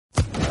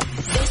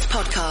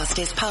podcast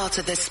is part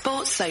of the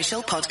Sports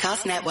Social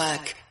Podcast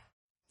Network.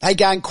 Hey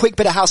gang, quick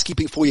bit of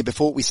housekeeping for you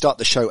before we start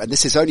the show, and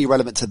this is only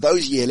relevant to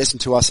those of you who listen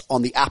to us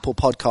on the Apple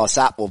Podcasts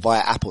app or via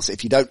Apple. So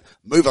if you don't,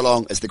 move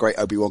along, as the great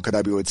Obi-Wan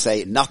Kenobi would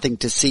say, nothing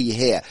to see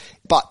here.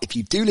 But if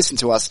you do listen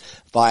to us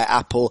via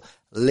Apple,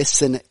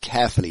 listen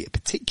carefully,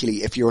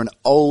 particularly if you're an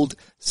old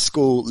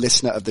school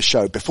listener of the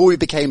show. Before we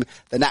became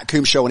the Nat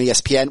Coombs Show on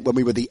ESPN, when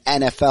we were the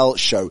NFL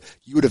show,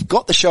 you would have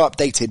got the show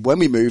updated when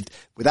we moved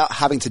without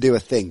having to do a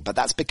thing. But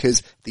that's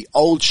because the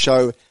old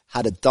show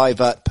had a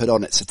divert put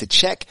on it. So to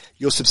check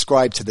you're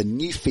subscribed to the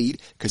new feed,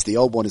 because the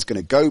old one is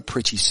going to go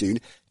pretty soon,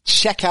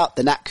 check out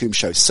the Nat Coombs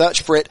Show.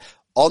 Search for it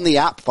on the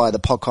app via the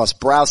podcast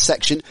browse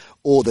section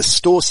or the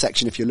store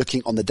section if you're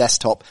looking on the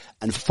desktop,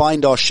 and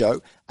find our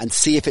show and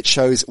see if it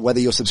shows whether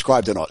you're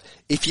subscribed or not.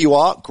 If you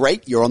are,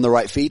 great, you're on the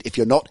right feed. If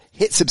you're not,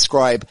 hit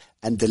subscribe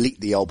and delete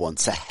the old one.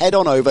 So head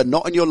on over,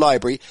 not on your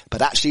library,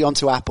 but actually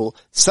onto Apple,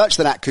 search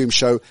the Nat Coombs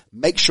Show,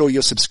 make sure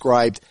you're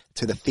subscribed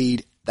to the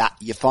feed that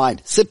you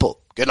find.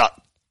 Simple. Good luck.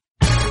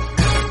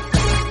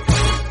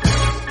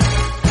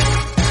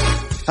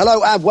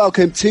 Hello and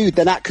welcome to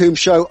the Nat Coombs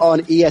Show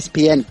on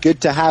ESPN.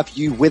 Good to have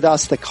you with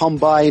us. The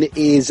Combine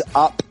is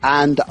up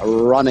and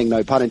running,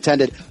 no pun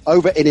intended,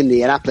 over in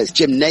Indianapolis.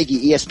 Jim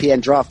Nagy,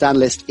 ESPN draft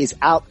analyst, is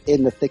out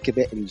in the thick of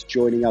it, and he's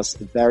joining us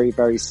very,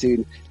 very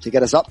soon to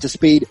get us up to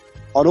speed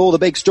on all the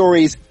big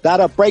stories that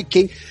are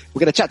breaking.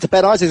 We're going to chat to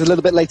Ben Isaacs a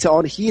little bit later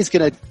on. He is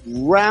going to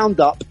round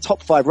up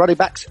top 5 running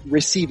backs,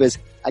 receivers,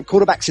 and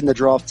quarterbacks in the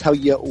draft, tell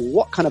you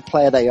what kind of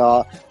player they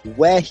are,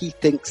 where he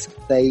thinks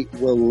they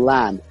will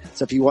land.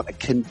 So if you want a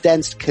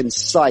condensed,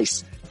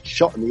 concise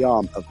shot in the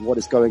arm of what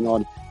is going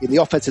on in the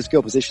offensive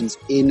skill positions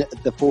in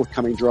the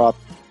forthcoming draft,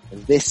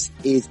 this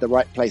is the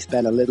right place,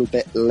 Ben, a little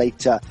bit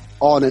later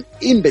on. And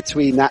in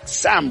between that,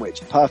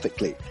 sandwich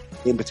perfectly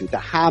in between the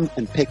ham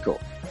and pickle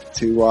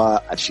to,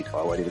 actually,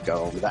 I won't even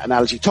go on with that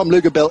analogy. Tom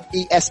Lugerbill,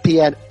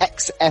 ESPN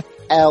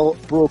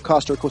XFL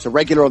broadcaster, of course, a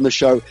regular on the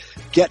show,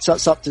 gets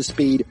us up to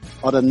speed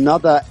on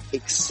another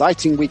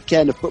exciting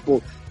weekend of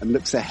football and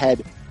looks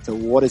ahead to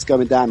what is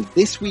going down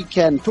this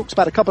weekend. Talks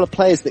about a couple of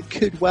players that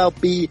could well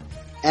be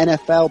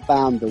NFL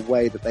bound the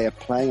way that they are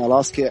playing. I'll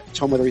ask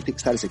Tom whether he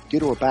thinks that is a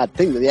good or a bad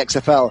thing, that the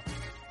XFL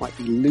might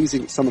be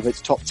losing some of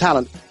its top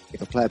talent.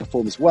 If a player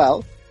performs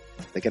well,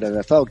 they get an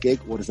NFL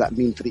gig. What does that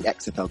mean for the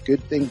XFL?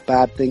 Good thing,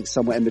 bad thing,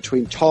 somewhere in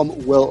between.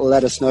 Tom will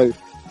let us know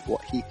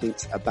what he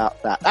thinks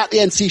about that. At the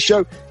NC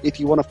Show, if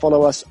you want to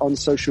follow us on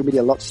social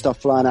media, lots of stuff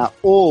flying out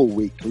all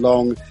week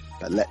long.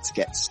 But let's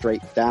get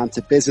straight down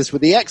to business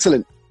with the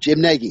excellent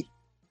Jim Nagy.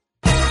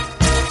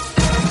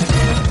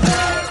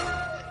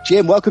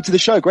 Jim, welcome to the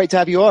show. Great to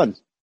have you on.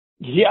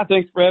 Yeah,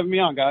 thanks for having me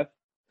on, guys.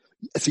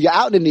 So you're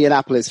out in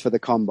Indianapolis for the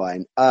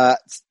Combine.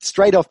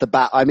 Straight off the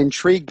bat, I'm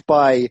intrigued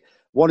by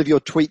one of your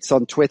tweets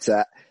on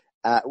Twitter.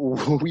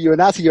 You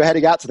announced you're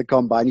heading out to the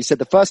Combine. You said,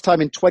 the first time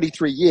in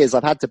 23 years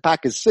I've had to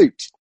pack a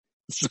suit.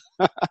 Is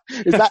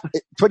that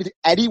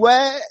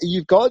anywhere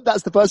you've gone?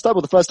 That's the first time,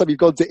 or the first time you've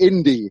gone to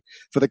Indy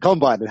for the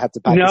Combine and had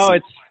to pack a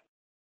suit?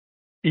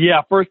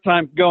 No, first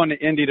time going to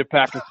Indy to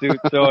pack a suit.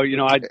 So,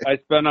 I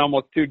spent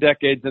almost 2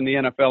 decades in the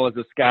NFL as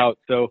a scout.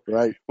 So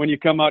right. When you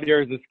come out here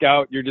as a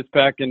scout, you're just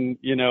packing,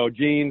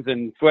 jeans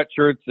and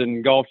sweatshirts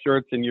and golf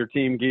shirts and your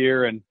team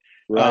gear. And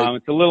right.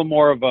 It's a little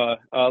more of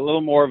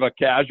a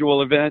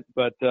casual event,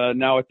 but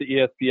now with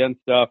the ESPN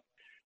stuff,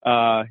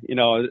 a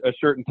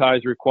shirt and tie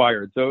is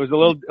required. So it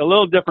was a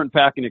little different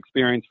packing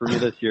experience for me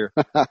this year.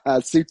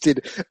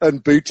 Suited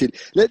and booted.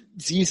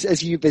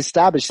 As you've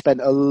established,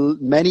 spent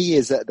many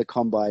years at the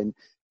Combine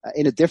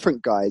in a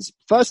different guise.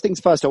 First things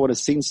first, I want to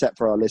scene set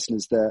for our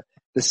listeners the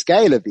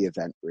scale of the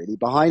event, really.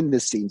 Behind the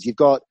scenes, you've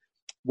got,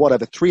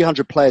 over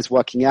 300 players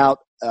working out,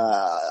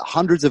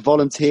 hundreds of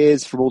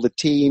volunteers from all the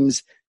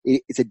teams.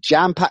 It's a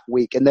jam-packed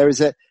week, and there is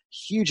a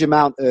huge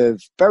amount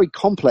of very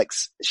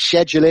complex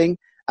scheduling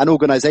and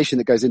organization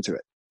that goes into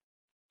it.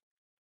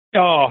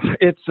 Oh,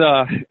 it's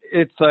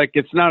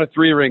not a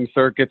 3-ring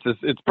circus.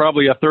 It's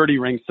probably a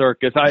 30-ring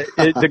circus.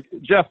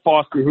 Jeff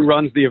Foster, who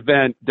runs the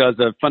event, does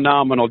a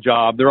phenomenal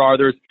job.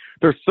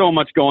 There's so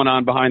much going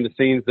on behind the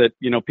scenes that,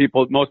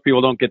 most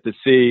people don't get to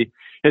see.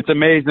 It's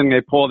amazing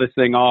they pull this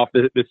thing off.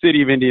 The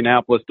city of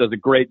Indianapolis does a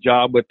great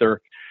job with their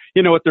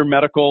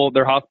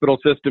their hospital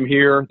system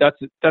here.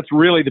 That's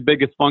really the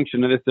biggest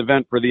function of this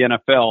event for the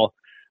NFL.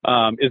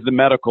 Is the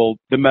medical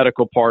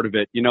part of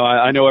it.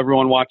 I know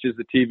everyone watches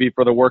the TV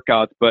for the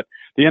workouts, but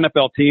the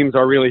NFL teams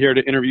are really here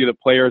to interview the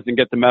players and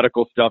get the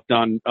medical stuff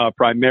done,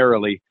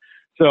 primarily.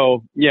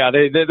 So yeah,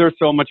 there's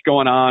so much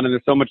going on, and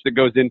there's so much that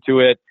goes into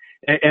it.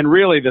 And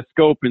really the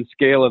scope and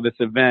scale of this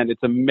event,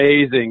 it's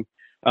amazing,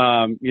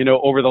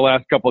 over the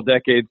last couple of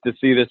decades to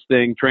see this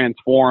thing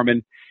transform.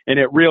 And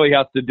it really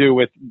has to do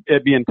with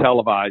it being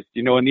televised.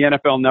 When the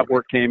NFL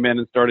Network came in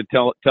and started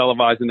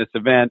televising this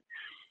event,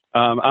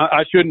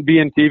 I shouldn't be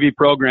in TV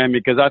programming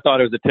because I thought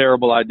it was a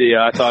terrible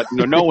idea. I thought,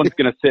 no one's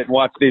going to sit and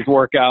watch these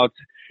workouts.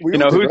 Who's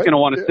going to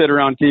want to sit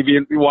around TV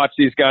and watch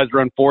these guys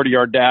run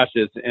 40-yard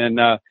dashes? And,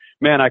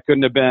 man, I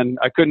couldn't have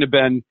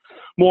been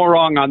more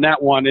wrong on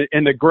that one.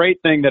 And the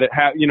great thing that it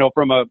had, you know,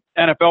 from a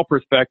NFL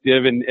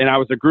perspective, and I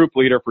was a group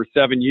leader for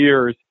 7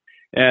 years,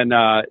 and,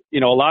 you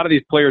know, a lot of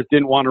these players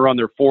didn't want to run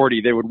their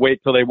 40. They would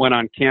wait till they went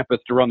on campus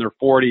to run their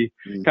 40,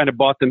 kind of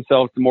bought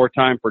themselves some more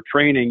time for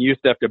training. You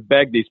used to have to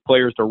beg these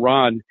players to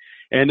run.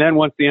 And then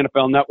once the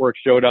NFL Network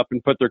showed up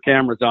and put their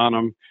cameras on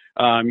them,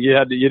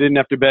 you didn't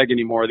have to beg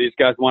anymore. These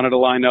guys wanted to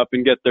line up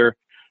and get their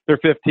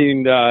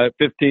 15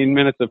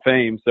 minutes of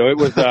fame. So it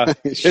was,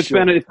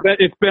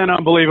 it's been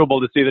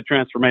unbelievable to see the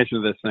transformation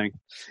of this thing.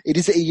 It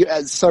is,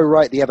 you're so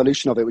right, the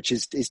evolution of it, which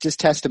is just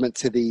testament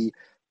to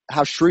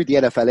how shrewd the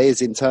NFL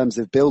is in terms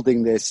of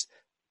building this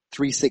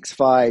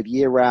 365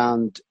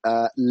 year-round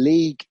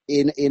league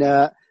in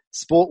a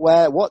sport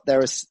where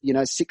there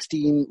are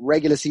 16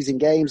 regular season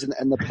games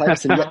and the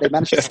playoffs, and yet they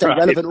manage to stay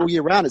relevant all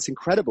year round. It's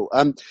incredible.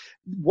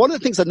 One of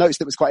the things I noticed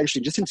that was quite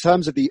interesting, just in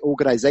terms of the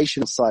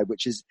organizational side,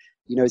 which is,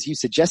 you know, as you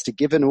suggested,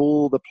 given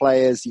all the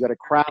players, you got to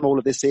cram all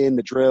of this in,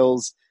 the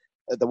drills,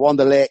 the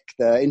Wonderlic,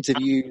 the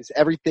interviews,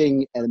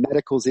 everything, and the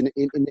medicals in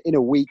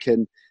a week,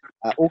 and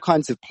all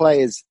kinds of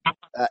players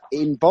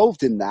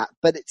involved in that.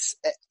 But it's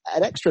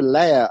an extra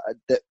layer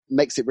that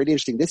makes it really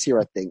interesting this year,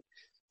 I think.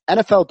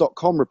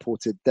 NFL.com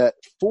reported that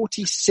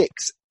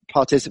 46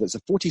 participants, so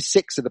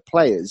 46 of the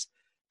players,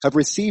 have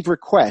received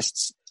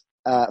requests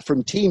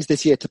from teams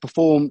this year to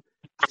perform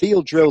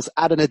field drills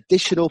at an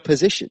additional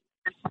position.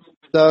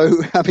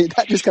 So, I mean,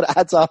 that just kind of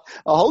adds up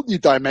a whole new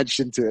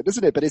dimension to it,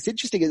 doesn't it? But it's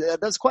interesting.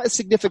 That's quite a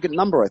significant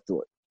number, I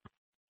thought.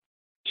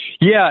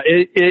 Yeah,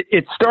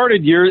 it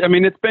started years. I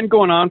mean, it's been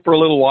going on for a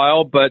little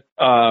while, but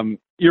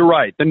you're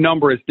right. The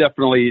number is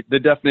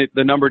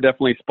the number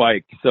definitely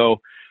spiked. So,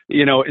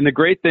 you know, and the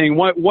great thing,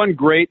 one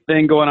great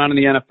thing going on in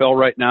the NFL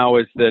right now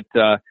is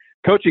that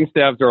coaching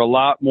staffs are a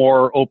lot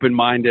more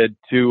open-minded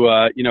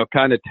to, you know,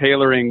 kind of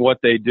tailoring what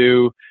they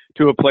do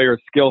to a player's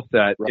skill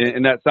set. Right.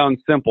 And that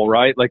sounds simple,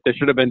 right? Like they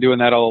should have been doing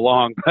that all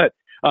along. But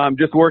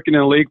just working in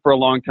the league for a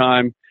long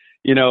time,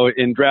 you know,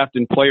 in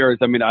drafting players,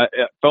 I mean, I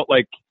felt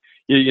like,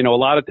 you know, a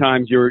lot of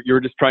times you're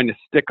just trying to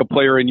stick a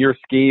player in your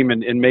scheme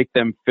and make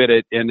them fit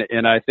it.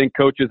 And I think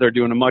coaches are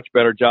doing a much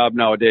better job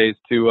nowadays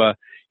to,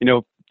 you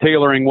know,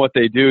 tailoring what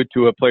they do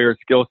to a player's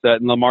skill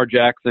set. And Lamar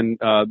Jackson,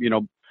 you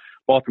know,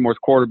 Baltimore's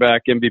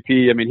quarterback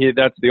MVP. I mean,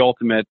 that's the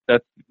ultimate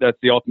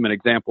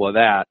example of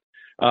that.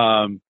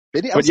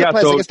 But yeah,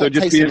 so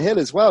Taysom Hill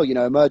as well, you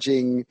know,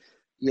 emerging,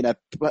 players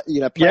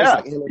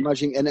like Hill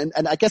emerging,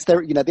 and I guess the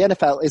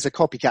NFL is a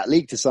copycat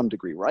league to some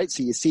degree, right?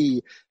 So you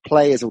see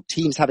players or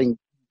teams having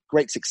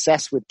great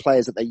success with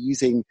players that they're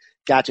using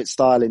gadget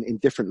style in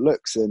different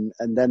looks, and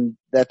then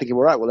they're thinking,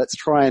 all right, well, let's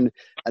try and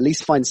at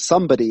least find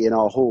somebody in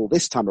our hall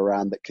this time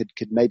around that could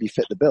maybe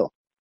fit the bill.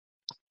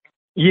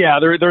 Yeah,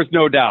 there's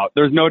no doubt.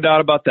 There's no doubt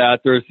about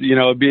that. There's, you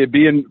know,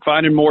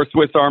 finding more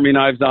Swiss Army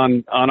knives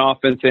on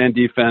offense and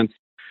defense.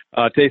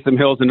 Taysom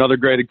Hill's another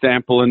great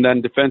example. And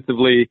then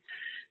defensively,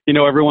 you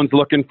know, everyone's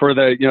looking for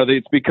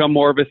it's become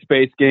more of a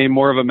space game,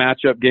 more of a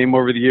matchup game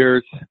over the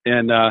years.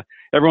 And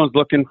everyone's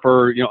looking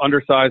for, you know,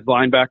 undersized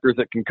linebackers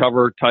that can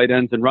cover tight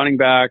ends and running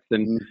backs.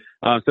 And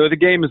so the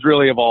game is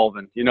really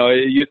evolving. You know,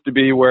 it used to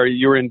be where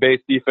you were in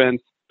base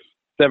defense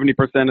 70%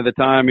 of the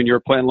time and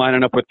you're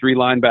lining up with 3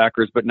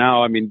 linebackers. But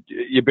now, I mean,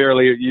 you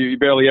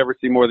barely ever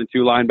see more than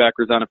 2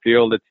 linebackers on a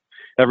field.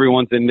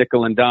 Everyone's in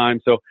nickel and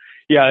dime. So,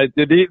 yeah,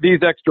 these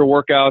extra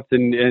workouts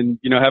and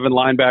you know, having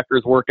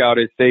linebackers work out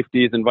as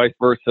safeties and vice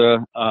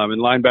versa,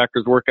 and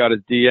linebackers work out as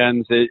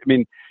DNs.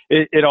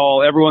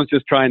 Everyone's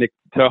just trying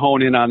to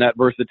hone in on that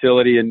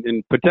versatility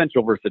and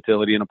potential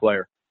versatility in a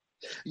player.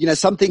 You know,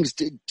 some things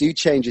do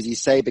change, as you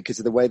say, because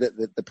of the way that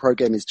the pro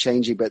game is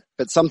changing, but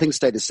some things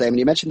stay the same. And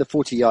you mentioned the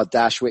 40-yard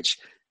dash, which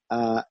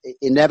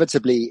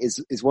inevitably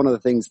is one of the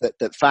things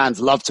that fans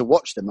love to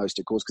watch the most,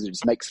 of course, because it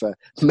just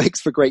makes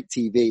for great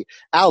TV.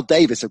 Al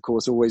Davis, of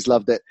course, always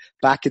loved it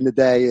back in the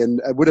day, and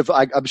would have,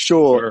 I'm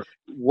sure.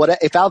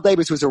 If Al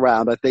Davis was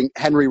around, I think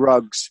Henry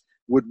Ruggs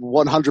would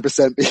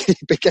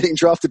 100% be getting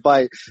drafted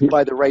by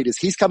the Raiders.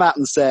 He's come out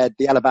and said,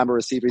 the Alabama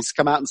receiver, he's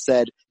come out and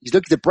said he's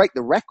looking to break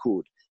the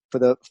record for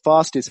the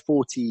fastest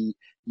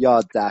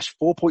 40-yard dash,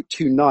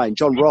 4.29.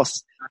 John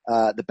Ross,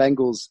 the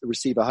Bengals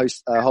receiver,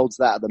 holds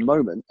that at the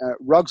moment.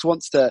 Ruggs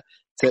wants to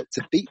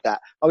beat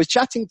that. I was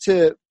chatting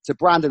to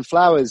Brandon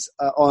Flowers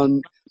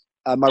on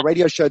my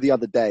radio show the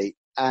other day,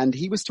 and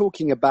he was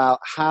talking about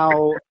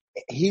how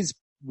his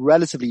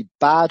relatively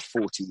bad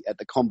 40 at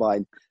the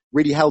combine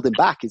really held him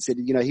back. He said,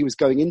 you know, he was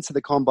going into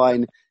the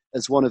combine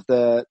as one of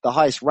the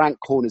highest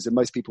ranked corners in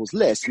most people's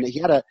list, and he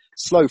had a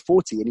slow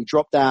 40, and he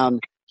dropped down,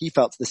 he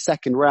felt, to the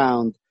second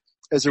round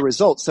as a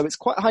result. So it's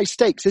quite high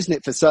stakes, isn't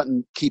it, for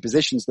certain key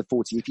positions, the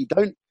 40. If you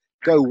don't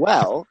go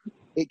well,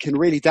 it can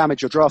really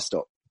damage your draft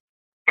stock.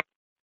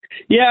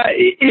 Yeah,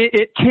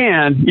 it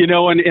can, you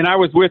know, and I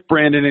was with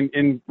Brandon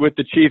and with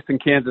the Chiefs in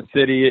Kansas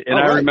City, and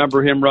I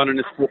remember him running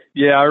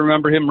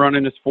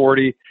his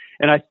 40.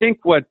 And I think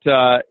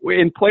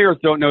and players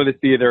don't know this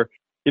either,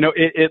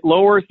 it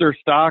lowers their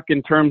stock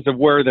in terms of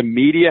where the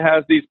media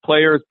has these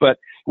players, but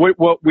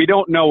what we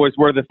don't know is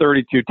where the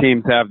 32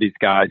 teams have these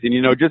guys. And,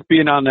 just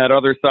being on that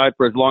other side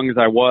for as long as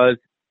I was,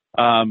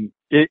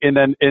 and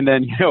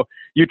then,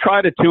 you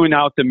try to tune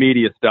out the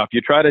media stuff.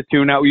 You try to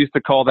tune out, we used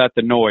to call that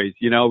the noise.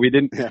 We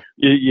didn't,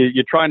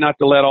 you try not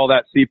to let all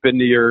that seep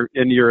into your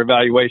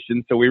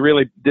evaluation. So we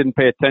really didn't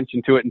pay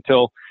attention to it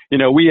until,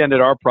 we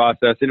ended our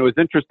process. And it was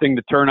interesting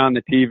to turn on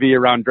the TV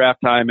around draft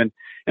time and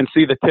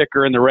see the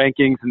ticker and the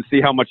rankings and see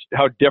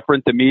how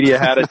different the media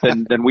had it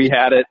than we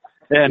had it.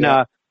 And,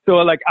 so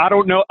I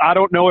don't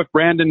know if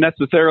Brandon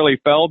necessarily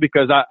fell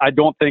because I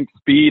don't think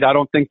I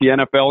don't think the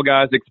NFL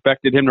guys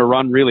expected him to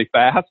run really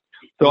fast.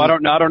 So I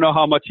don't know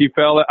how much he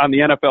fell on the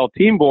NFL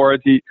team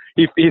boards. He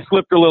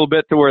slipped a little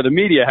bit to where the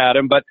media had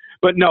him, but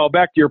no,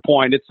 back to your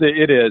point.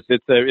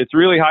 It's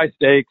really high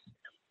stakes.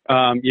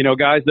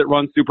 Guys that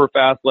run super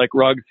fast like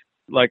Ruggs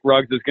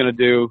is going to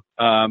do.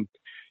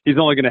 He's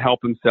only going to help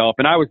himself.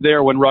 And I was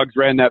there when Ruggs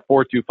ran that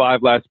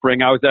 4.25 last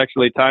spring. I was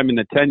actually timing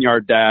the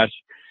 10-yard dash.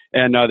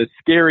 And the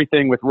scary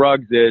thing with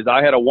Ruggs is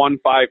I had a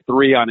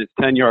 1.53 on his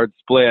 10-yard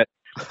split,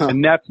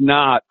 and that's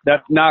not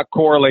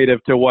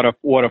correlative to what a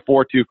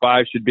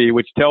 4.25 should be,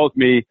 which tells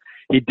me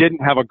he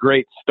didn't have a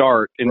great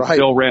start and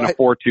still ran a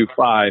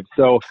 4.25.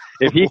 So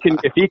if he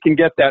can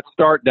get that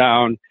start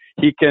down,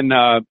 he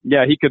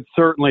could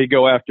certainly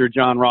go after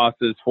John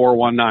Ross's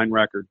 4.19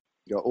 record.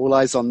 Got all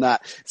eyes on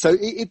that. So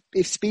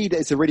if speed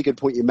is a really good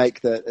point you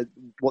make, that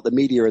what the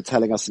media are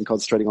telling us and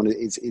concentrating on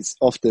is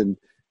often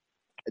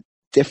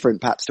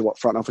different perhaps to what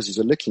front offices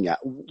are looking at.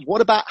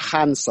 What about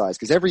hand size?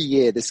 Because every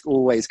year this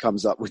always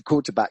comes up with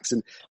quarterbacks,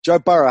 and Joe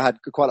Burrow had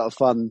quite a lot of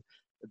fun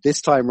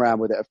this time around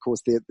with it. Of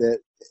course, the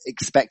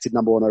expected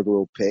number 1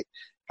 overall pick.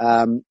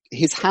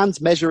 His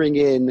hands measuring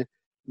in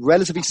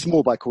relatively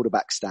small by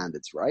quarterback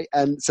standards, right?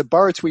 And so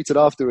Burrow tweeted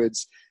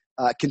afterwards,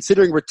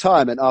 considering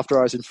retirement after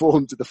I was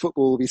informed that the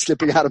football will be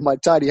slipping out of my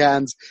tiny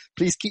hands,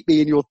 please keep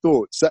me in your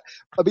thoughts. So,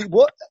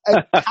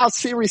 how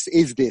serious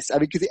is this?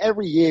 Because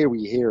every year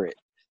we hear it.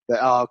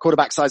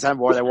 Quarterback size, they're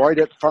worried.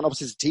 Front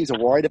offices and teams are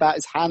worried about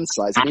his hand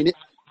size.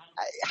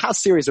 How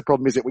serious a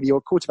problem is it when your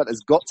quarterback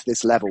has got to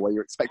this level where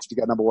you're expected to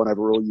go number 1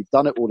 overall? You've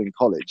done it all in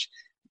college.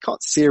 You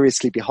can't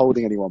seriously be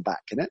holding anyone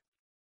back, can it?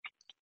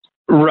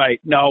 Right.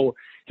 No.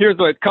 Here's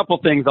a couple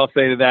things I'll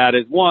say to that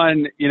is,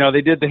 one,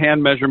 they did the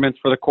hand measurements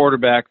for the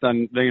quarterbacks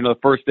on the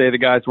first day the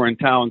guys were in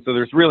town. So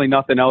there's really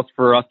nothing else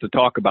for us to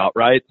talk about,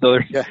 right? So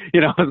there's,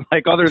 it's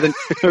like other than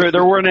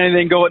there wasn't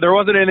anything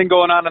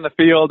going on in the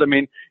field.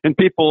 And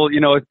people,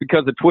 it's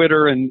because of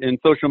Twitter and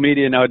social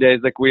media nowadays,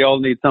 like we all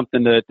need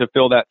something to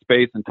fill that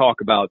space and talk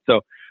about.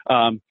 So,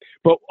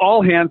 but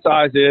all hand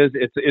size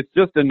it's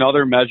just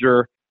another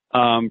measure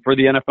for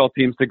the NFL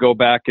teams to go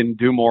back and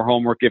do more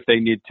homework if they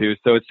need to.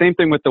 So it's same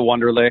thing with the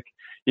Wonderlic.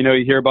 You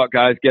hear about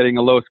guys getting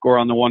a low score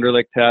on the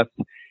Wonderlic test,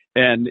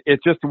 and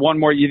it's just one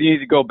more. You need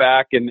to go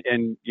back and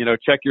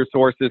check your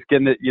sources.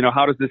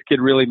 How does this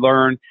kid really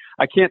learn?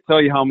 I can't tell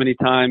you how many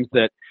times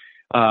that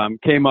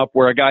came up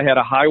where a guy had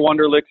a high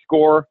Wonderlic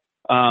score,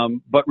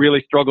 but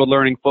really struggled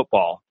learning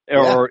football,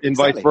 or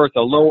vice versa,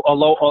 a low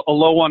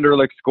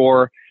Wonderlic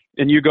score,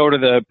 and you go to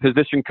the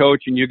position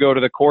coach and you go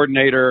to the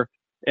coordinator.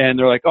 And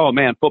they're like, oh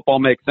man, football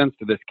makes sense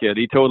to this kid.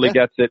 He totally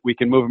gets it. We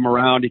can move him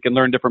around. He can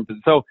learn different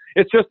positions. So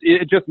it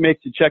just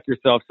makes you check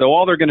yourself. So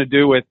all they're going to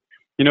do with,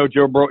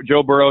 Joe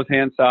Burrow's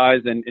hand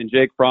size and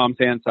Jake Fromm's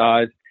hand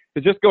size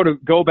is just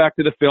go back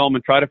to the film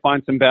and try to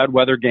find some bad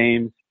weather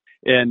games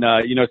and,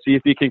 see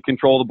if he can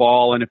control the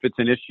ball and if it's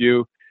an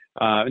issue.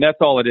 And that's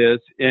all it is.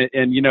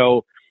 And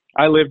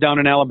I live down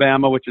in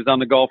Alabama, which is on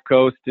the Gulf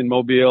Coast in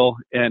Mobile.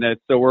 And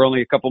so we're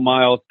only a couple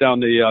miles down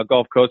the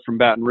Gulf Coast from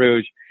Baton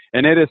Rouge.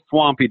 And it is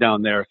swampy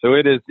down there. So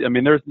it is,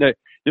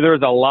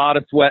 there's a lot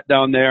of sweat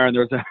down there and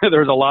there's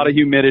a lot of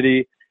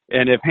humidity.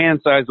 And if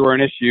hand size were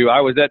an issue, I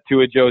was at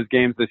 2 of Joe's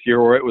games this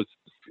year where it was,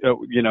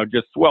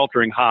 just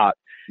sweltering hot.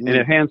 And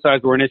if hand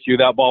size were an issue,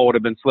 that ball would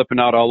have been slipping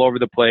out all over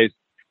the place.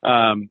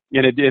 And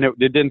it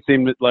didn't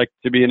seem like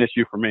to be an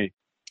issue for me.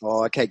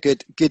 Oh, okay,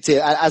 good to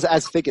hear.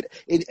 As figured,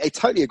 I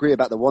totally agree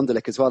about the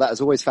Wonderlic as well. That has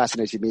always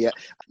fascinated me.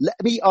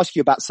 Let me ask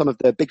you about some of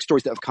the big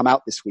stories that have come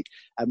out this week.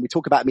 We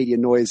talk about media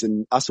noise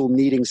and us all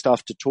needing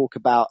stuff to talk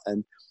about.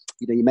 And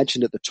you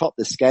mentioned at the top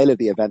the scale of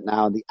the event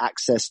now and the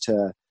access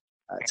to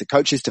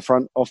coaches, to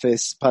front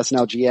office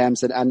personnel,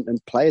 GMs,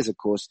 and players, of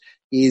course,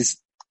 is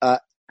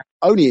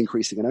only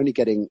increasing and only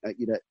getting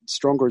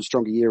stronger and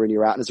stronger year in,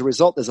 year out. And as a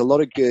result, there's a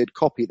lot of good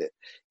copy that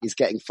is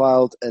getting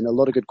filed and a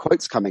lot of good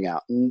quotes coming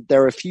out. And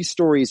there are a few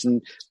stories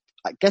and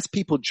I guess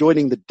people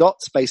joining the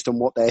dots based on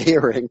what they're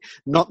hearing,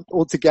 not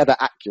altogether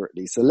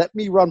accurately. So let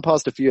me run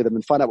past a few of them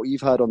and find out what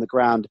you've heard on the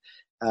ground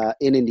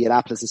in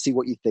Indianapolis and see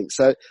what you think.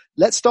 So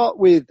let's start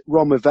with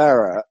Ron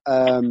Rivera,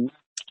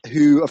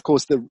 who, of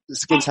course, the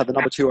Skins have the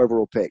number 2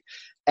 overall pick.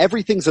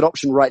 Everything's an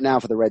option right now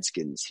for the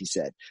Redskins, he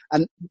said.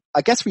 And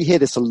I guess we hear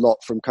this a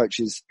lot from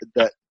coaches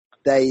that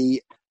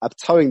they are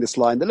towing this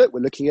line that, look,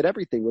 we're looking at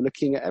everything.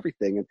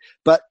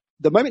 But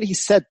the moment he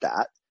said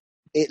that,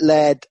 it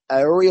led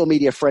a real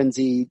media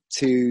frenzy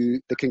to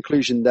the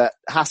conclusion that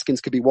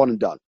Haskins could be one and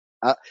done.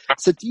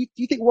 So do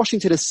you think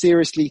Washington is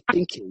seriously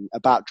thinking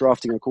about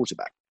drafting a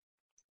quarterback?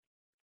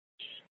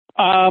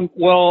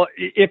 Well,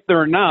 if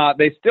they're not,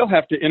 they still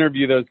have to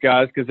interview those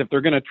guys, because if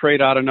they're going to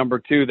trade out of number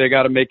 2, they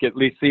got to make it at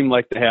least seem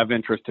like they have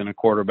interest in a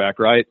quarterback,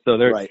 right? So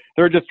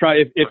they're just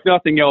trying, if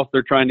nothing else,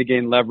 they're trying to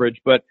gain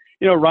leverage. But,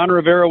 Ron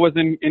Rivera was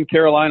in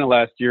Carolina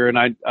last year, and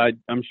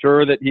I'm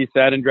sure that he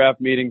sat in draft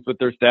meetings with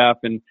their staff,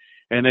 and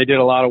they did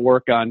a lot of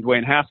work on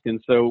Dwayne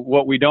Haskins. So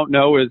what we don't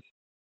know is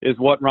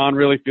what Ron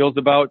really feels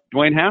about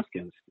Dwayne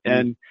Haskins. Mm-hmm.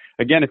 And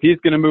again, if he's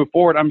going to move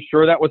forward, I'm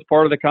sure that was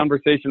part of the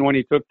conversation when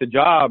he took the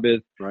job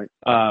is, right.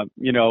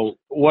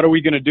 What are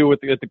we going to do at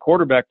the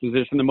quarterback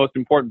position, the most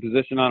important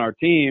position on our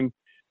team?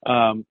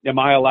 Am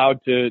I allowed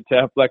to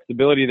have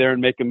flexibility there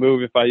and make a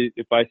move if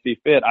I see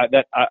fit?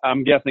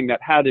 I'm guessing that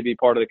had to be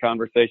part of the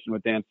conversation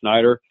with Dan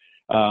Snyder.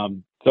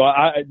 So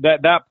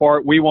that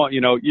part we want,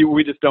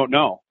 we just don't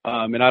know.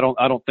 And I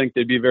don't think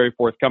they'd be very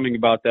forthcoming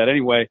about that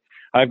anyway.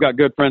 I've got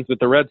good friends with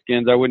the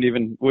Redskins. I wouldn't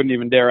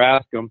even dare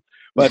ask them.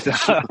 But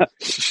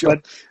sure.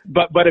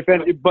 but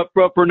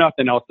for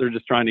nothing else, they're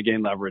just trying to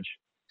gain leverage.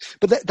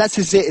 But that's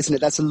it, isn't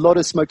it? That's a lot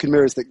of smoke and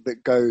mirrors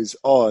that goes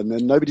on,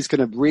 and nobody's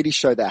going to really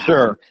show their hand.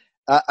 Sure.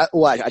 I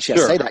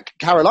say that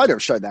Carolina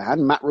have shown their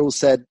hand. Matt Rule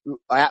said,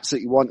 "I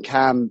absolutely want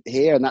Cam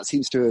here," and that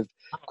seems to have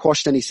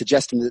quashed any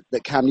suggestion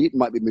that Cam Newton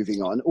might be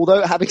moving on.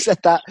 Although, having said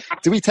that,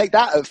 do we take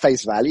that at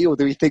face value, or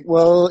do we think,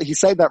 well, he's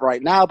saying that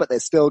right now, but they're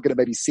still going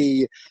to maybe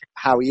see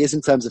how he is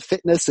in terms of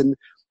fitness? And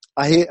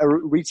I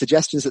read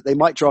suggestions that they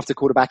might draft a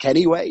quarterback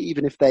anyway,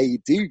 even if they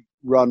do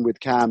run with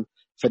Cam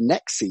for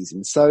next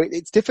season. So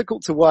it's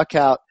difficult to work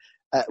out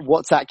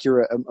what's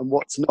accurate and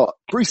what's not.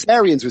 Bruce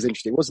Arians was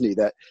interesting, wasn't he?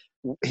 That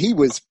he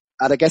was,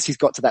 and I guess he's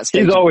got to that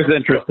stage. He's always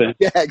interesting.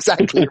 Yeah,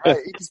 exactly. Right.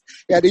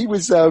 And he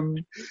was, I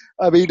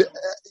think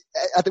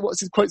what's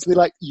his quote to me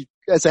like,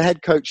 as a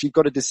head coach, you've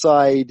got to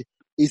decide,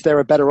 is there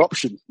a better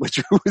option? Which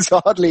was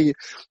hardly,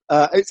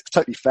 it's a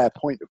totally fair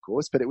point, of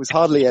course, but it was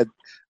hardly a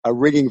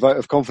ringing vote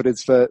of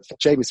confidence for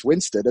Jameis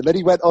Winston. And then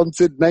he went on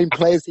to name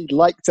players he'd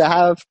like to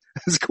have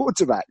as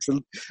quarterbacks.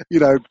 And,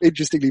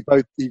 interestingly,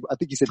 I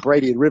think he said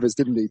Brady and Rivers,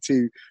 didn't he?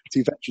 Two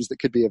veterans that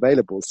could be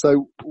available.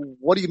 So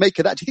what do you make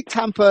of that? Do you think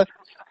Tampa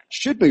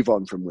should move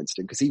on from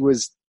Winston? Because he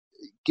was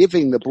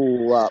giving the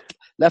ball up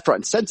left, right,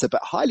 and center,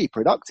 but highly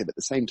productive at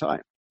the same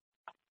time.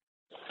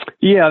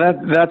 Yeah,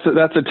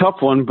 that's a tough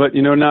one, but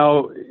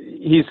now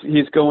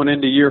he's going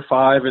into year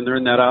 5 and they're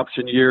in that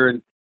option year,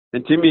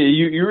 and to me,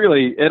 you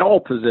really at all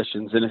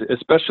positions, and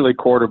especially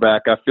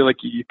quarterback, I feel like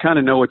you kind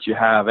of know what you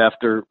have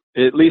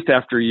at least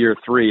after year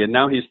 3, and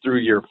now he's through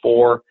year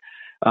 4.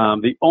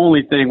 The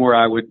only thing where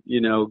I would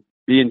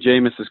be in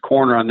Jameis's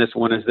corner on this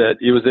one is that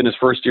he was in his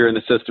first year in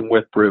the system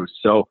with Bruce,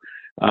 so.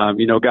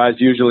 Guys,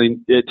 usually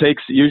it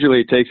takes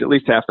at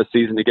least half a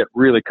season to get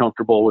really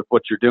comfortable with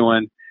what you're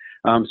doing.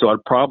 So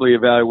I'd probably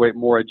evaluate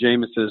more at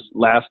Jameis's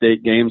last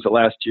 8 games of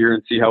last year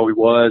and see how he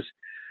was.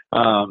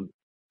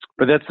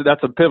 But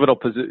that's a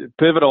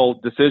pivotal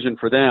decision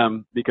for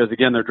them, because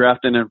again, they're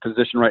drafting in a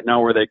position right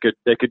now where they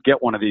could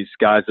get one of these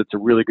guys that's a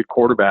really good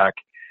quarterback.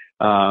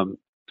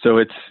 So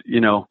it's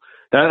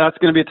that's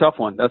going to be a tough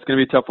one. That's going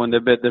to be a tough one.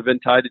 They've been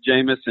tied to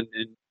Jameis, and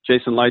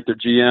Jason Light, their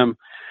GM.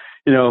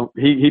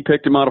 He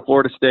picked him out of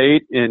Florida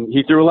State, and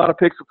he threw a lot of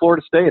picks at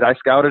Florida State. I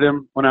scouted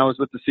him when I was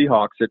with the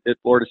Seahawks at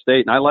Florida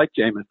State, and I like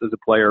Jameis as a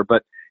player,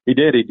 but he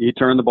did. He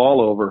turned the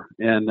ball over,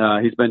 and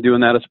he's been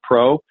doing that as a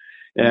pro,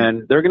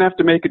 and they're going to have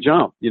to make a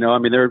jump.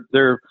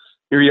 They're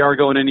here you are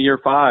going into year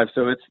 5,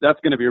 so that's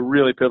going to be a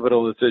really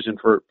pivotal decision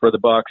for the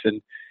Bucs,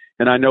 and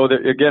I know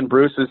that again,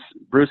 Bruce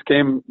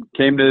came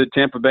to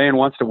Tampa Bay and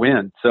wants to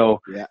win. So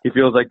He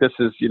feels like this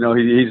is,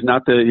 he's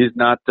not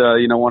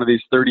one of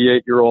these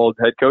 38-year-old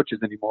head coaches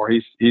anymore.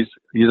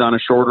 He's on a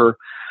shorter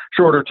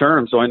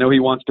term. So I know he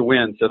wants to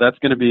win. So that's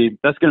going to be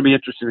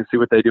interesting to see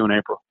what they do in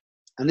April.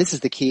 And this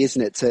is the key,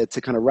 isn't it?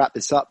 To kind of wrap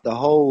this up, the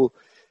whole,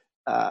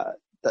 all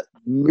the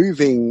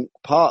moving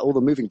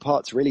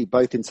parts really,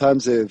 both in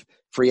terms of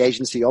free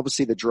agency,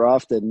 obviously the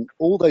draft, and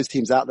all those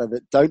teams out there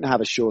that don't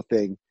have a sure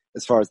thing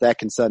as far as they're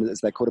concerned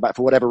as their quarterback.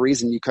 For whatever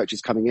reason, new coaches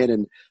coming in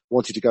and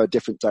wanting to go a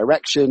different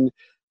direction.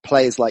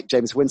 Players like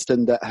Jameis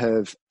Winston that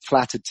have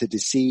flattered to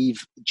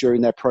deceive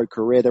during their pro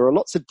career. There are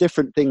lots of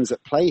different things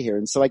at play here.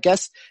 And so I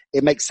guess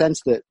it makes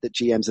sense that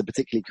GMs and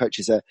particularly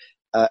coaches are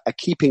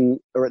keeping,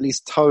 or at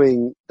least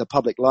towing the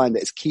public line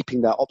that is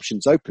keeping their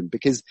options open,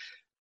 because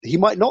he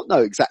might not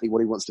know exactly what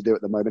he wants to do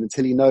at the moment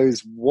until he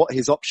knows what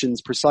his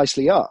options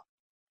precisely are.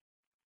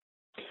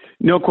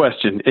 No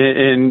question.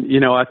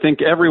 And I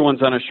think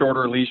everyone's on a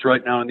shorter leash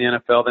right now in the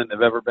NFL than they've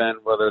ever been,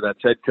 whether that's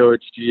head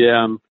coach,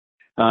 GM.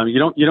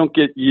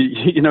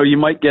 You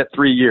might get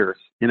 3 years,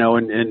 and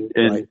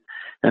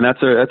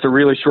that's a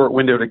really short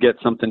window to get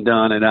something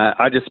done. And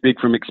I just speak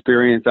from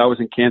experience. I was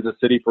in Kansas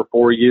City for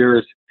 4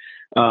 years,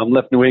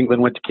 left New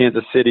England, went to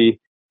Kansas City,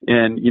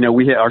 and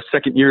we had our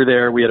second year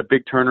there. We had a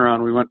big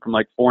turnaround. We went from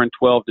like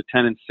 4-12 to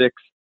 10-6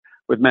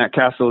 Matt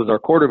Castle as our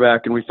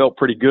quarterback, and we felt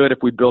pretty good if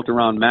we built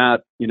around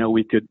Matt.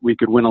 We could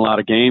win a lot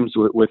of games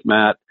with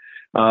Matt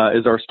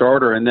as our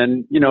starter. And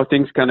then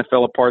things kind of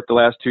fell apart the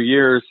last 2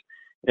 years,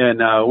 and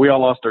we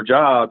all lost our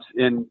jobs,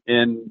 and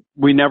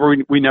we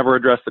never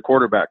addressed the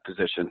quarterback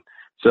position.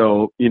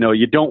 So you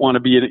don't want to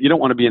be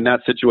in that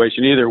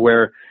situation either,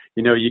 where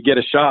you get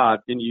a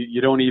shot and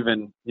you don't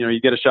even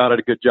you get a shot at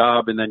a good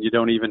job, and then you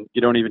don't even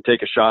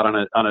take a shot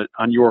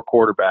on your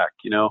quarterback.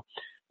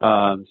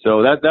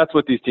 So that's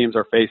what these teams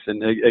are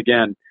facing.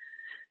 Again,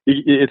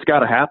 it's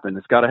got to happen.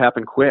 It's got to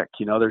happen quick.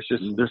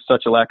 There's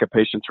such a lack of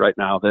patience right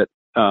now that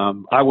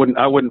I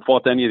wouldn't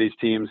fault any of these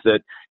teams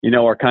that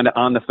are kind of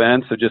on the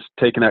fence of just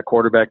taking that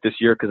quarterback this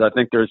year, because I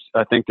think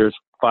there's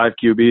 5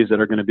 QBs that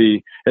are going to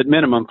be, at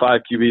minimum,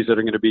 5 QBs that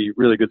are going to be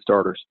really good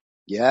starters.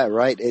 Yeah,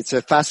 right. It's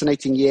a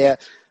fascinating year,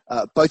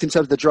 both in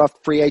terms of the draft,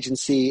 free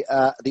agency,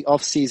 the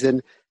off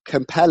season.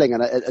 Compelling,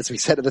 and as we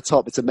said at the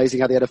top, it's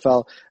amazing how the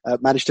NFL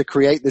managed to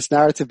create this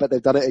narrative, but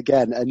they've done it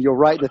again, and you're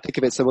right in the thick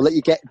of it. So we'll let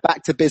you get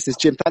back to business.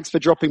 Jim, thanks for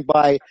dropping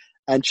by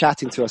and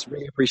chatting to us.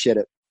 Really appreciate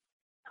it.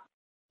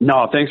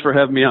 No, thanks for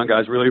having me on,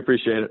 guys. Really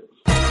appreciate it.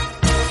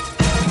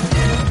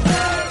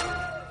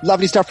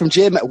 Lovely stuff from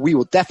Jim. We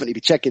will definitely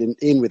be checking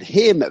in with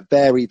him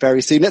very,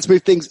 very soon. Let's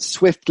move things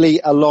swiftly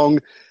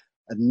along.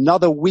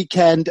 Another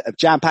weekend of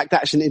jam-packed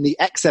action in the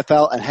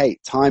XFL, and hey,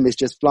 time is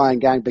just flying,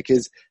 gang,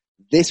 because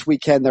this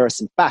weekend, there are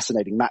some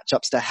fascinating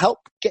matchups to help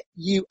get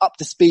you up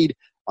to speed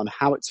on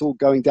how it's all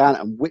going down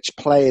and which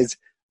players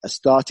are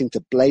starting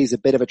to blaze a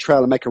bit of a trail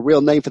and make a real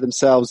name for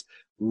themselves,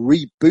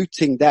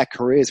 rebooting their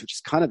careers, which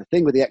is kind of the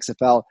thing with the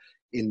XFL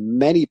in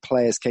many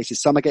players'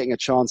 cases. Some are getting a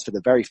chance for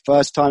the very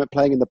first time at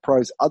playing in the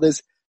pros.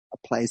 Others are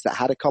players that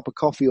had a cup of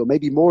coffee or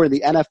maybe more in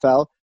the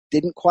NFL,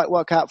 didn't quite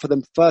work out for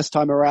them first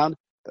time around,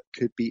 but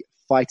could be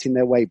fighting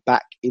their way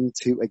back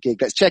into a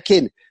gig. Let's check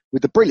in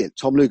with the brilliant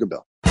Tom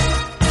Luginbill.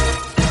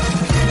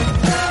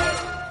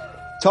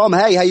 Tom,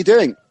 hey, how you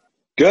doing?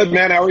 Good,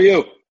 man. How are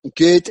you?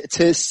 Good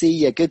to see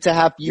you. Good to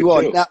have you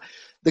on. Now,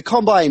 the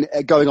Combine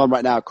going on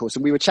right now, of course,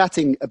 and we were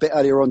chatting a bit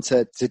earlier on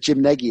to Jim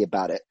Nagy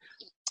about it.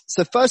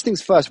 So first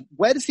things first,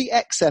 where does the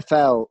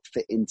XFL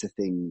fit into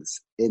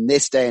things in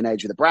this day and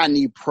age with a brand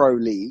new pro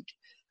league?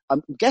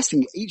 I'm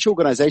guessing each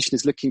organization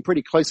is looking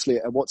pretty closely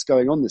at what's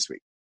going on this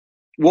week.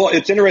 Well,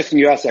 it's interesting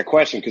you asked that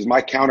question because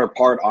my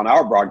counterpart on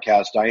our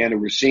broadcast, Diana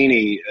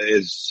Rossini,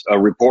 is a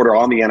reporter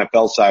on the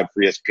NFL side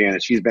for ESPN,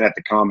 and she's been at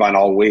the Combine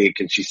all week,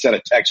 and she sent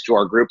a text to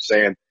our group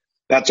saying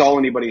that's all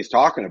anybody's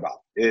talking about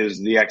is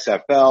the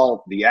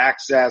XFL, the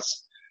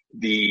access,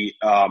 the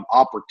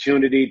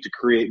opportunity to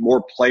create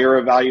more player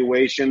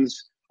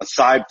evaluations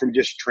aside from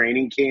just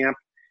training camp.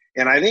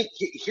 And I think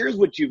here's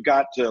what you've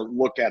got to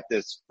look at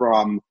this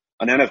from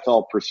an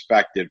NFL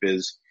perspective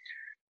is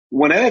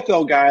when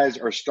NFL guys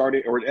are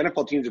starting or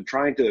NFL teams are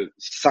trying to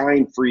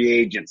sign free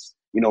agents,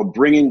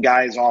 bringing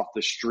guys off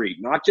the street,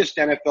 not just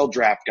NFL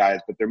draft guys,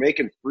 but they're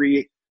making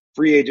free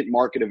agent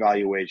market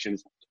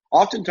evaluations.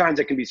 Oftentimes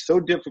it can be so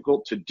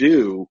difficult to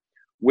do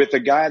with a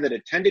guy that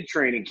attended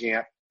training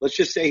camp. Let's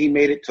just say he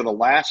made it to the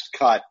last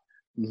cut,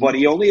 but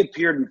he only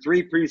appeared in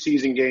 3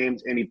 preseason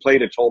games and he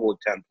played a total of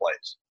 10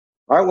 plays.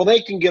 All right, well,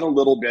 they can get a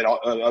little bit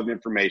of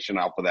information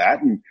off of that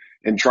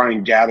and try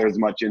and gather as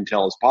much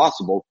intel as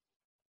possible.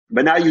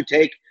 But now you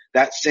take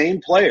that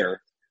same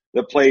player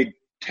that played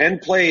 10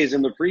 plays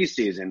in the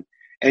preseason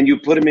and you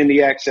put him in the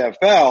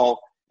XFL,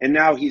 and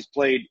now he's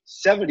played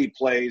 70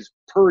 plays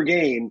per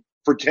game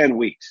for 10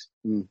 weeks.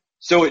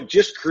 So it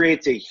just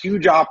creates a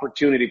huge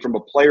opportunity from a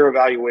player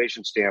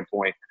evaluation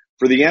standpoint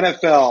for the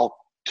NFL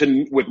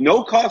to, with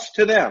no cost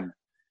to them,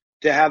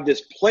 to have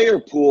this player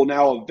pool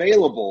now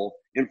available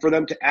and for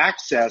them to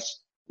access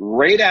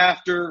right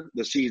after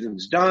the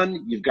season's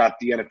done. You've got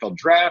the NFL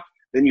draft,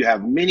 then you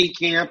have mini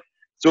camp.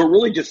 So it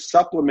really just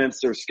supplements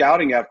their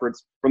scouting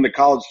efforts from the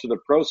college to the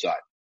pro side.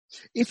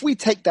 If we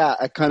take that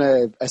a kind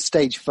of a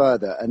stage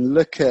further and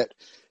look at,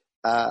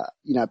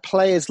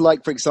 players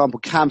like, for example,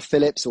 Cam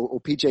Phillips or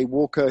PJ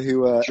Walker,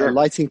 who are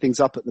lighting things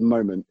up at the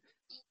moment,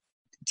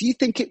 do you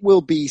think it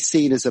will be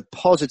seen as a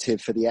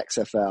positive for the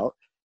XFL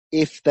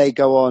if they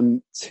go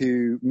on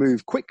to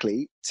move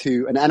quickly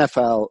to an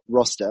NFL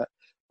roster,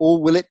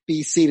 or will it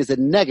be seen as a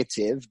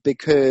negative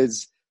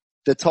because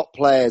the top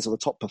players, or the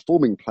top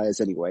performing players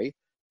anyway,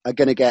 are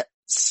going to get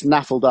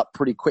snaffled up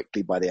pretty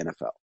quickly by the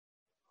NFL?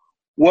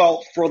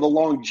 Well, for the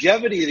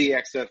longevity of the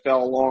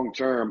XFL long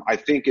term, I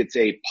think it's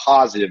a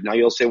positive. Now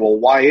you'll say, well,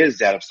 why is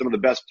that? If some of the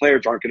best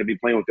players aren't going to be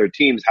playing with their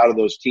teams, how do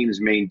those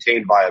teams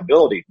maintain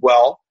viability?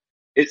 Well,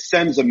 it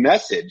sends a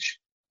message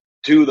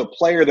to the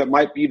player that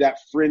might be that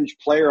fringe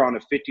player on a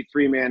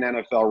 53-man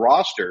NFL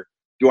roster.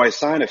 Do I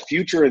sign a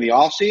future in the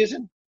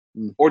offseason,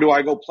 or do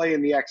I go play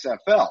in the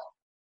XFL?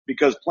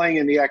 Because playing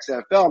in the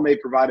XFL may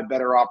provide a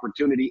better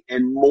opportunity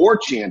and more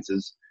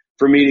chances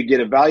for me to get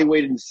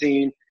evaluated and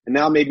seen, and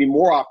now maybe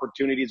more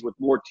opportunities with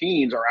more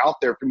teams are out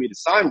there for me to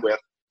sign with,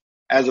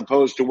 as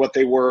opposed to what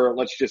they were,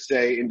 let's just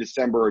say, in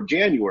December or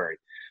January.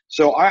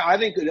 So I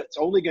think that it's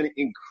only going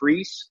to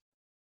increase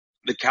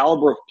the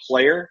caliber of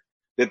player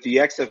that the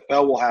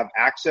XFL will have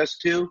access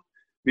to.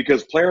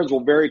 because players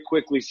will very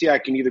quickly see I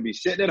can either be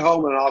sitting at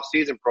home in an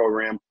off-season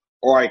program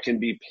or I can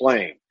be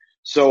playing.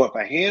 So if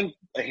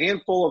a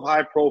handful of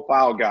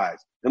high-profile guys,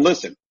 and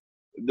listen,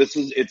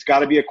 it's got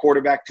to be a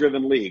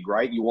quarterback-driven league,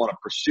 right? You want to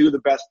pursue the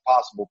best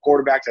possible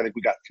quarterbacks. I think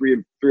we got three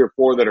or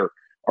four that are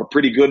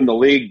pretty good in the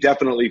league.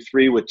 Definitely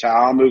three with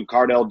Ta'amu,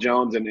 Cardell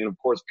Jones, and of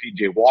course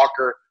P.J.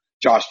 Walker.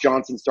 Josh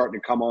Johnson starting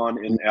to come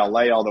on in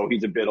L.A., although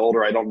he's a bit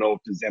older. I don't know if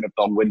his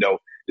NFL window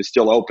is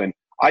still open.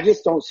 I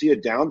just don't see a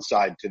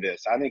downside to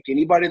this. I think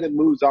anybody that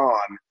moves on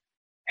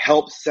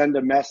helps send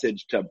a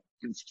message to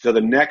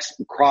the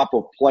next crop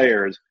of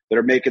players that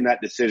are making that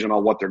decision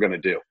on what they're going to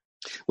do.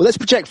 Well, let's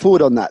project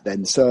forward on that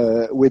then.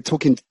 So we're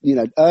talking,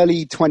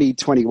 early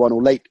 2021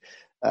 or late,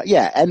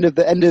 end of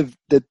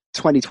the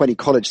 2020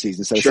 college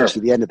season. So Sure.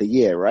 essentially the end of the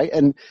year, right?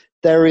 And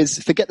there is,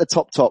 forget the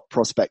top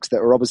prospects that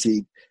are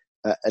obviously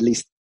at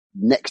least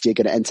next year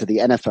going to enter the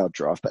NFL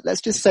draft. But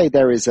let's just say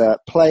there is a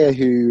player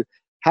who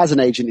has an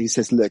agent who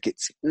says, look,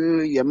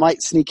 you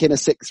might sneak in a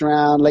 6th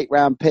round, late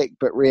round pick,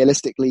 but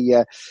realistically,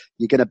 you're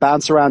going to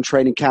bounce around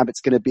training camp.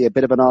 It's going to be a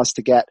bit of an ask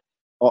to get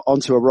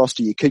onto a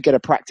roster. You could get a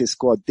practice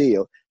squad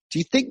deal. Do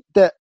you think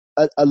that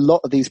a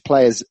lot of these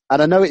players,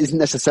 and I know it isn't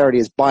necessarily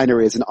as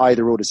binary as an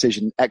either or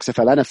decision,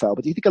 XFL, NFL,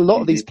 but do you think a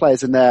lot of these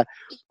players and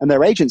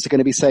their agents are going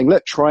to be saying,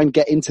 look, try and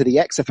get into the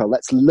XFL.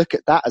 Let's look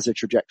at that as a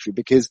trajectory,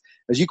 because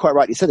as you quite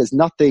rightly said, there's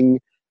nothing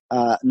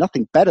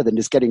better than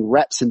just getting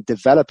reps and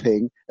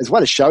developing, as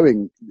well as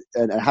showing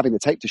and having the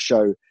tape to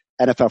show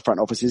NFL front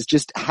offices,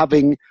 just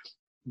having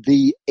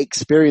the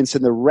experience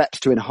and the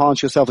reps to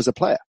enhance yourself as a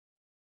player.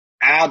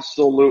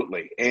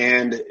 Absolutely.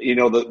 And,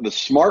 the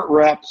smart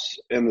reps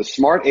and the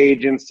smart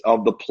agents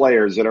of the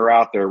players that are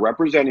out there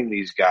representing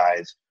these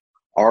guys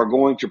are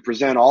going to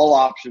present all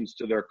options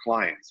to their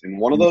clients. And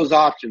one of those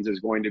options is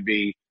going to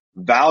be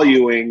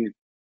valuing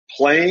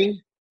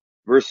playing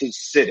versus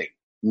sitting.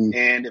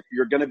 And if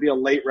you're going to be a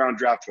late round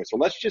draft choice. So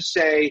let's just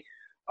say,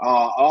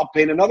 I'll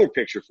paint another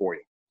picture for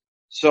you.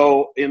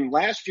 So in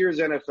last year's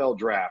NFL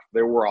draft,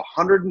 there were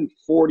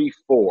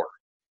 144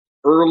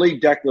 early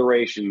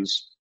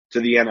declarations to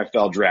the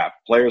NFL draft,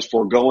 players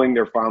foregoing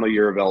their final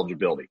year of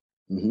eligibility.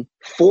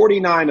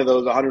 49 of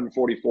those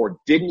 144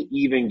 didn't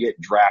even get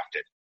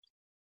drafted.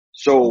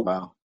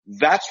 So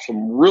That's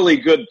some really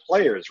good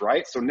players,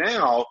 right? So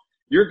now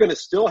you're going to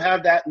still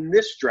have that in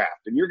this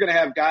draft, and you're going to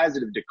have guys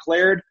that have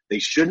declared they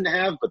shouldn't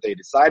have, but they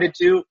decided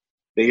to.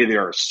 They either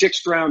are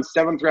 6th round,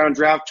 7th round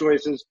draft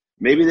choices.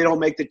 Maybe they don't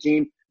make the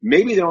team.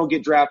 Maybe they don't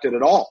get drafted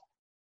at all.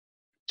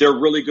 They're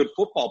really good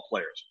football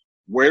players.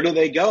 Where do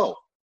they go?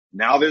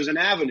 Now there's an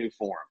avenue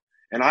for them.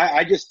 And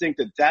I just think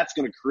that that's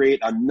going to create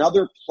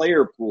another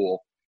player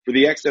pool for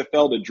the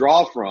XFL to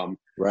draw from.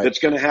 Right. That's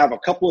going to have a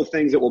couple of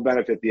things that will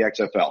benefit the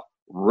XFL.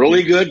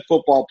 Really good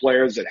football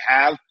players that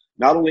have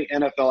not only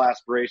NFL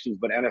aspirations,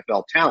 but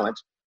NFL talent,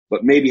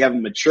 but maybe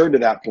haven't matured to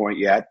that point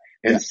yet.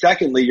 And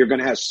secondly, you're going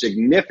to have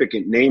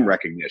significant name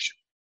recognition.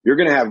 You're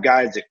going to have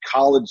guys that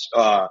college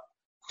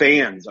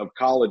fans of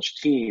college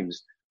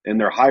teams and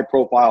their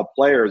high-profile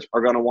players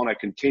are going to want to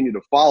continue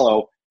to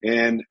follow.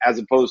 And as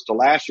opposed to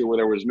last year where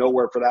there was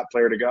nowhere for that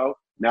player to go,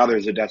 now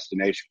there's a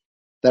destination.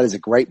 That is a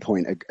great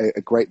point,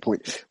 a great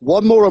point.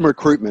 One more on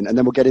recruitment, and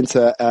then we'll get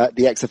into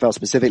the XFL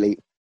specifically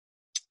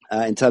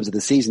in terms of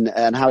the season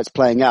and how it's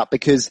playing out,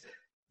 because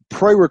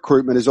pro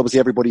recruitment is obviously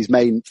everybody's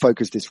main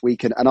focus this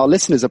week, and our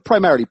listeners are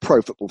primarily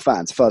pro football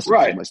fans, first and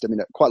foremost. I mean,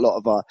 quite a lot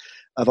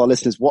of our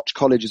listeners watch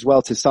college as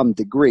well to some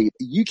degree.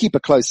 You keep a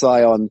close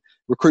eye on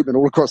recruitment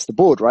all across the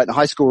board, right? And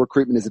high school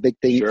recruitment is a big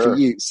thing for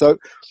you. So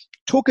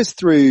talk us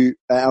through,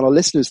 and our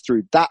listeners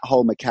through, that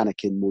whole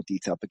mechanic in more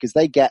detail, because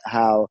they get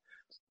how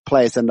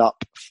players end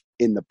up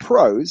in the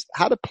pros.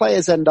 How do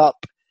players end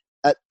up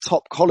at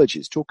top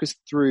colleges? Talk us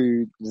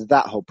through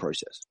that whole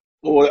process.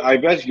 Well, I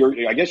guess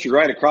you're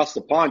right. Across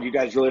the pond, you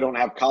guys really don't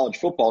have college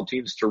football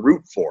teams to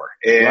root for.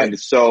 And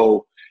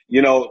so,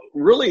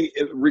 really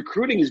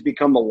recruiting has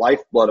become the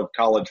lifeblood of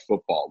college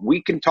football.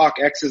 We can talk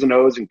X's and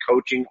O's and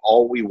coaching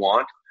all we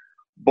want,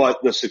 but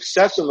the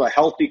success of a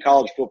healthy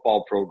college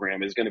football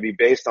program is going to be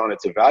based on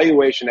its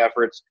evaluation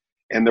efforts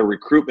and the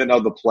recruitment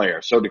of the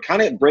player. So to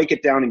kind of break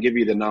it down and give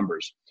you the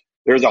numbers,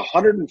 there's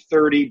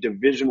 130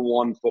 Division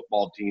I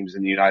football teams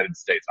in the United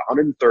States,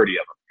 130 of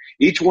them.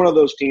 Each one of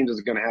those teams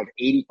is going to have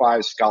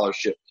 85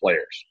 scholarship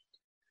players.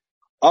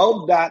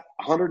 Of that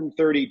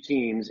 130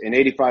 teams and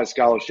 85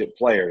 scholarship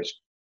players,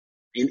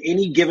 in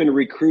any given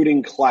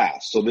recruiting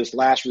class, so this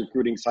last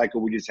recruiting cycle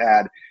we just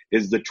had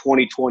is the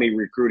 2020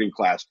 recruiting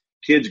class,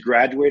 kids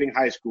graduating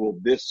high school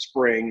this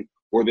spring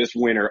or this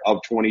winter of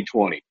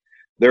 2020.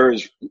 There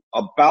is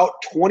about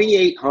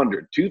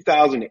 2,800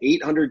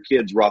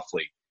 kids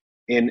roughly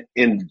in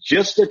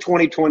just the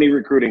 2020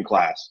 recruiting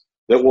class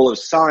that will have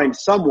signed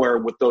somewhere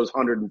with those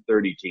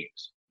 130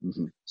 teams.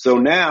 So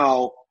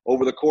now,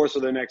 over the course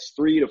of the next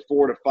 3 to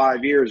 4 to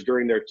 5 years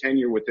during their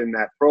tenure within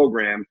that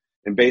program,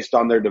 and based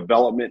on their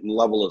development and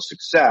level of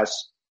success,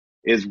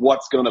 is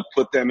what's going to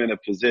put them in a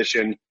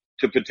position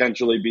to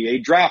potentially be a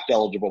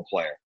draft-eligible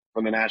player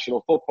from the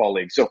National Football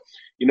League. So,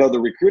 the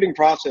recruiting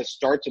process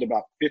starts at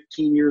about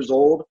 15 years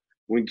old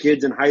when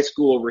kids in high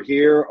school over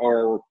here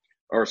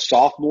are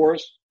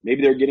sophomores.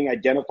 Maybe they're getting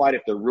identified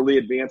if they're really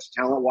advanced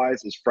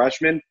talent-wise as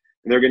freshmen,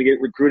 and they're going to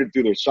get recruited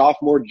through their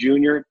sophomore,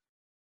 junior,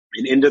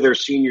 and into their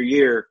senior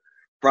year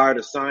prior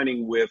to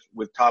signing with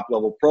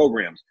top-level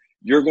programs.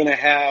 You're going to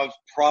have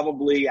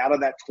probably out of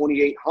that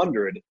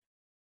 2,800,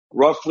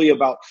 roughly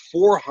about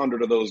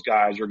 400 of those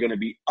guys are going to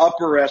be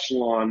upper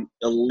echelon,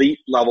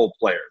 elite-level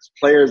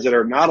players that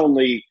are not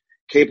only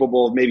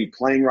capable of maybe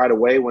playing right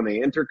away when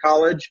they enter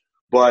college,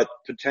 but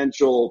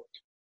potential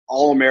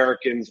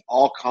All-Americans,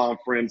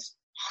 all-conference,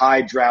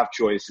 high draft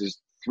choices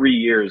 3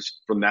 years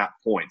from that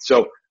point.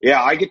 So,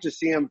 yeah, I get to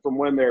see them from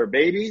when they're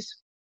babies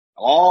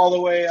all the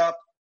way up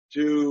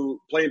to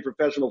playing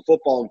professional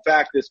football. In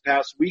fact, this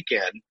past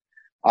weekend,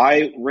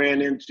 I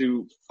ran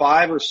into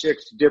 5 or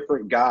 6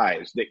 different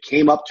guys that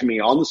came up to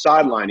me on the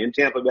sideline in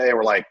Tampa Bay and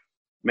were like,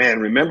 man,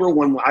 remember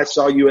when I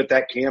saw you at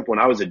that camp when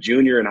I was a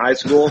junior in high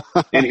school?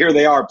 And here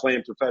they are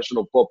playing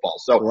professional football.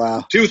 So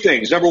wow. 2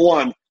 things. Number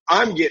one,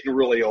 I'm getting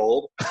really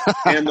old,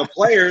 and the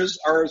players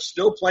are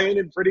still playing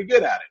and pretty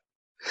good at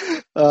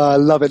it. I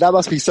love it. That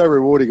must be so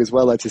rewarding as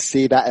well, though, to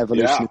see that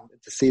evolution,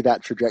 to see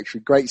that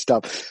trajectory. Great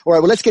stuff. All right,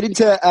 well, let's get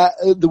into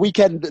the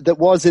weekend that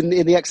was in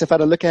the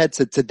XFL and look ahead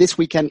to this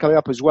weekend coming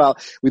up as well.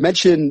 We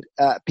mentioned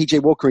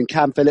PJ Walker and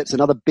Cam Phillips,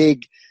 another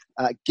big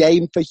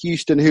game for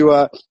Houston, who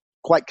are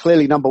quite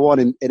clearly number one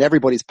in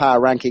everybody's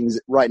power rankings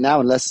right now,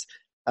 unless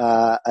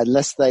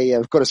they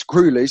have got a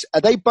screw loose.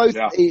 Are they both,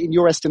 in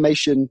your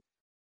estimation,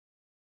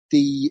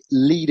 the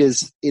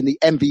leaders in the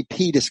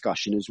MVP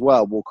discussion as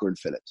well, Walker and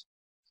Phillips?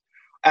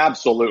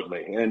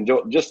 Absolutely. And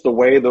just the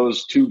way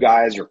those 2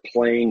 guys are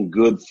playing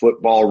good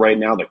football right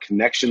now, the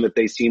connection that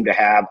they seem to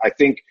have. I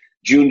think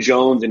June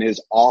Jones and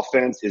his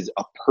offense is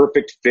a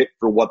perfect fit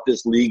for what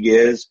this league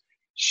is.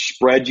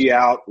 Spread you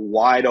out,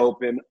 wide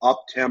open,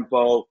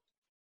 up-tempo.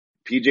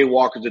 PJ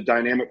Walker's a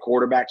dynamic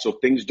quarterback, so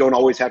things don't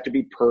always have to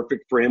be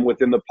perfect for him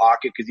within the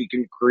pocket because he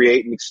can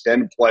create and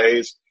extend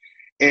plays.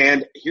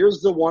 And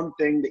here's the one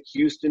thing that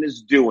Houston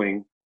is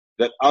doing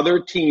that other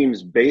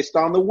teams, based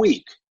on the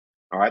week,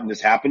 all right, and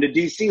this happened to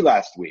DC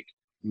last week,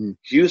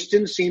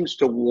 Houston seems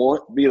to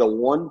be the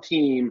one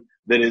team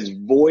that is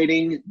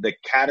voiding the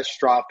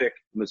catastrophic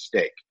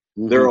mistake.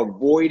 Mm-hmm. They're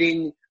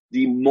avoiding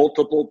the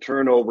multiple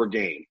turnover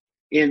game.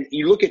 And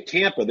you look at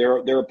Tampa,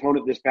 their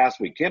opponent this past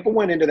week. Tampa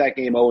went into that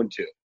game 0-2.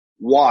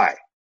 Why?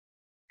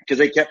 Because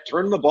they kept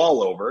turning the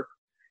ball over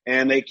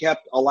and they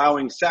kept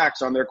allowing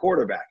sacks on their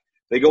quarterback.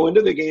 They go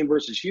into the game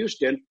versus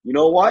Houston. You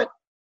know what?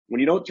 When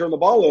you don't turn the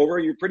ball over,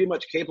 you're pretty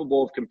much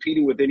capable of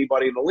competing with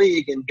anybody in the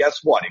league. And guess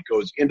what? It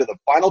goes into the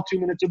final 2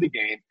 minutes of the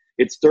game.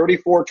 It's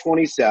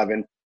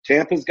 34-27.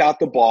 Tampa's got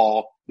the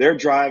ball. They're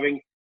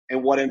driving.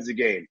 And what ends the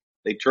game?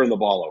 They turn the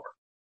ball over.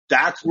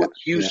 That's what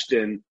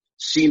Houston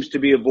seems to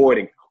be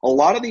avoiding. A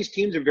lot of these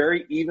teams are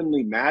very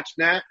evenly matched,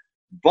 Nat,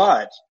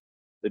 but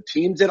the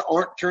teams that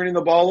aren't turning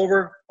the ball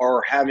over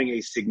are having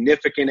a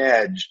significant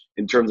edge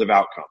in terms of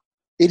outcome.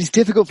 It is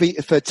difficult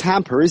for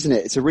Tampa, isn't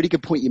it? It's a really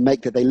good point you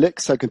make that they look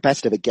so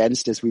competitive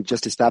against, as we've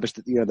just established,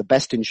 that, the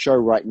best in show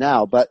right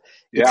now, but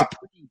it's a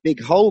pretty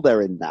big hole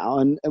they're in now.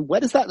 And where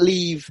does that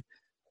leave?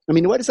 I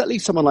mean, where does that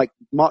leave someone like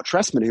Mark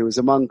Trestman, who is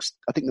amongst,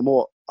 I think, the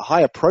more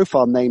higher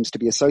profile names to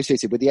be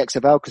associated with the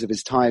XFL because of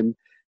his time,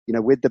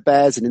 with the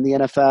Bears and in the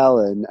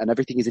NFL and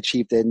everything he's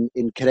achieved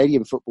in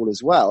Canadian football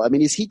as well. I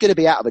mean, is he going to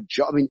be out of a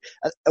job? I mean,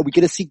 are we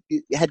going to see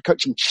head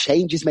coaching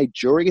changes made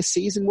during a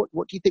season?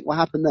 What do you think will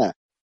happen there?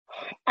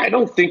 I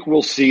don't think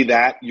we'll see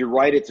that. You're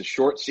right. It's a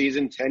short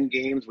season, 10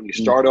 games. When you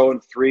start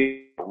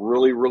 0-3,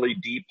 really, really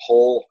deep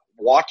hole.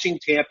 Watching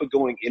Tampa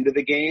going into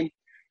the game,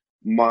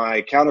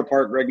 my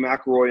counterpart, Greg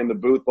McElroy, in the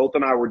booth, both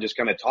and I were just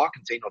kind of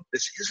talking, saying,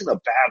 this isn't a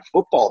bad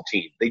football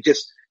team.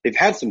 They've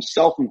had some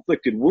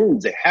self-inflicted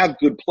wounds. They have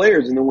good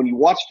players. And then when you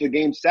watched the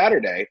game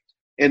Saturday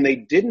and they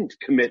didn't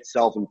commit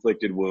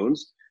self-inflicted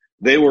wounds,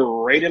 they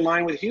were right in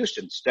line with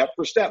Houston, step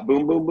for step,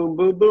 boom, boom, boom,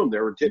 boom, boom. They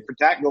were tit for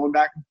tat going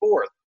back and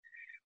forth.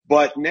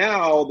 But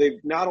now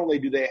not only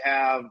do they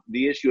have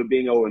the issue of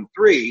being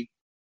 0-3,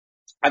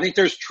 I think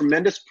there's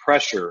tremendous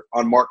pressure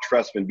on Mark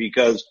Trestman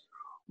because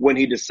when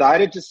he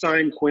decided to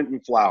sign Quentin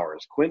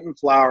Flowers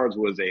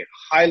was a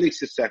highly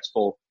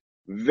successful,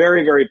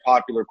 very, very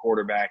popular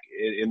quarterback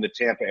in the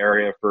Tampa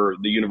area for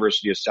the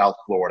University of South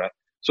Florida.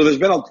 So there's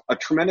been a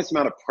tremendous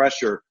amount of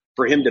pressure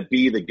for him to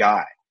be the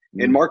guy.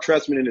 Mm-hmm. And Mark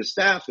Trestman and his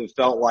staff have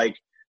felt like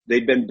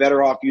they've been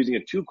better off using a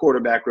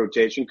 2-quarterback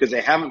rotation because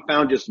they haven't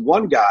found just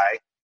one guy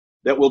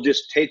that will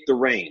just take the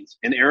reins.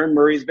 And Aaron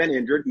Murray's been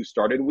injured, who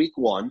started week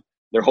 1.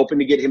 They're hoping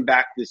to get him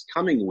back this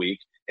coming week.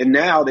 And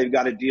now they've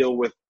got to deal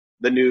with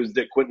the news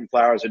that Quentin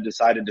Flowers had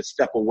decided to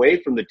step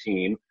away from the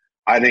team.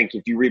 I think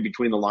if you read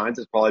between the lines,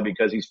 it's probably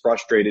because he's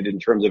frustrated in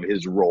terms of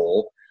his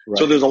role. Right.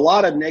 So there's a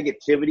lot of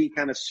negativity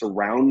kind of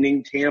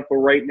surrounding Tampa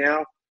right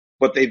now,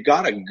 but they've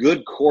got a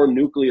good core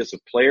nucleus of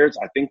players.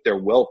 I think they're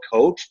well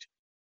coached,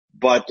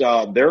 but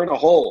they're in a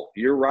hole.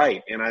 You're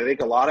right. And I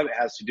think a lot of it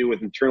has to do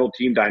with internal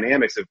team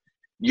dynamics of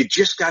you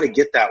just got to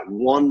get that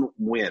one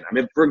win. I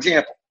mean, for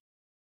example,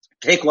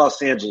 take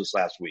Los Angeles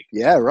last week.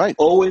 Yeah, right.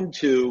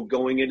 0-2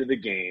 going into the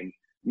game.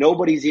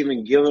 Nobody's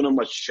even giving them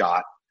a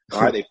shot.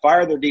 All right. They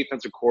fire their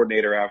defensive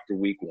coordinator after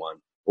week 1.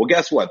 Well,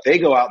 guess what? They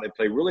go out, they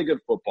play really good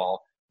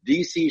football.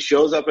 DC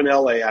shows up in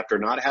LA after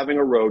not having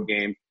a road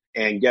game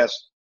and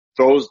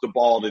throws the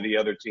ball to the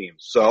other team.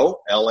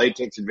 So LA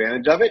takes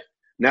advantage of it.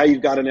 Now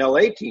you've got an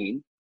LA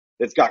team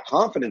that's got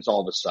confidence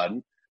all of a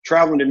sudden,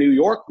 traveling to New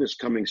York this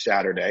coming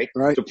Saturday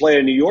to play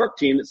a New York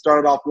team that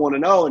started off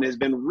 1-0 and has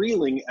been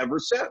reeling ever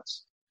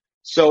since.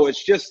 So it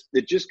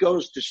just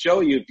goes to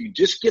show you, if you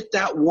just get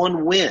that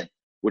one win,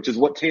 which is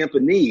what Tampa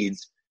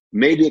needs,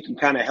 maybe it can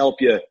kind of help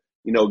you,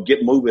 get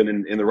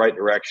moving in the right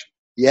direction.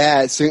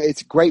 Yeah, it's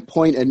a great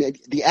point. And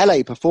the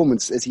LA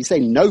performance, as you say,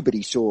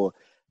 nobody saw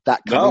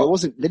that coming. No.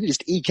 They didn't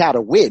just eke out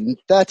a win.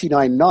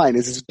 39-9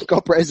 is as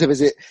comprehensive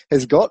as it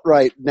has got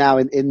right now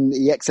in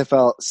the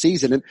XFL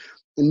season. And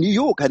in New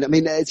York, and I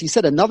mean, as you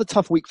said, another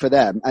tough week for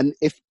them. And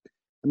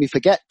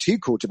forget 2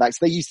 quarterbacks.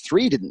 They used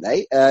 3, didn't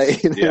they?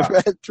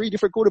 3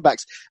 different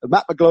quarterbacks.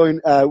 Matt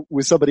McGloin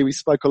was somebody we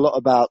spoke a lot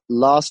about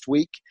last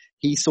week.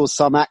 He saw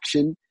some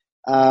action,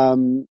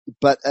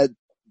 but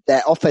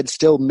their offense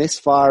still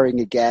misfiring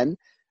again.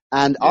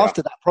 And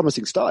after that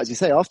promising start, as you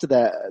say, after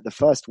the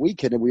first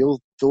weekend, and we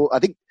all thought, I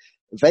think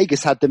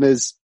Vegas had them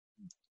as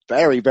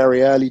very,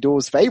 very early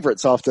doors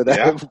favorites after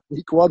their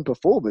week 1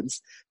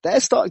 performance. They're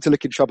starting to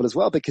look in trouble as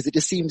well, because it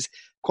just seems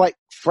quite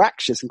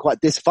fractious and quite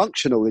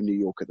dysfunctional in New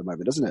York at the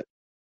moment, doesn't it?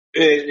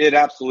 It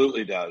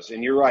absolutely does.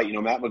 And you're right.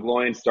 Matt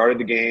McGloin started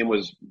the game,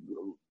 was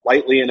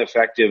slightly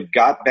ineffective,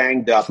 got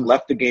banged up,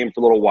 left the game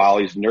for a little while.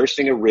 He's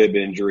nursing a rib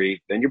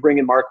injury. Then you bring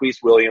in Marquise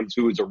Williams,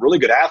 who is a really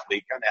good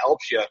athlete, kind of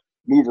helps you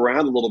move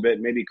around a little bit,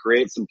 maybe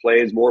create some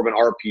plays, more of an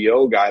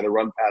RPO guy, the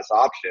run pass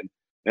option.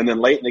 And then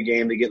late in the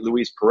game, they get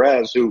Luis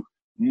Perez, who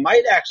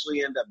might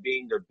actually end up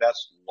being their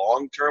best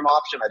long-term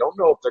option. I don't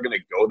know if they're going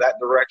to go that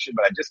direction,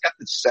 but I just got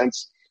the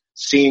sense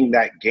seeing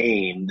that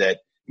game that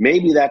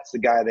maybe that's the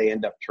guy they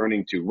end up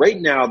turning to. Right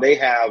now, they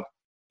have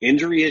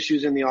injury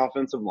issues in the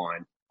offensive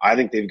line. I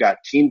think they've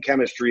got team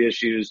chemistry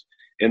issues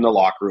in the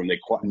locker room.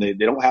 They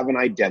don't have an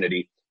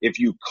identity. If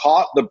you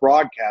caught the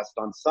broadcast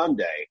on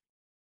Sunday,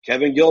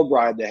 Kevin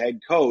Gilbride, the head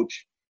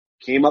coach,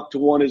 came up to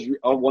one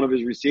of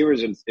his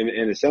receivers and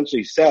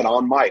essentially said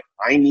on mic,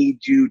 "I need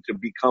you to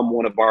become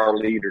one of our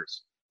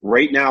leaders.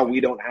 Right now, we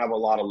don't have a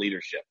lot of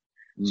leadership."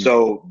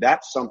 So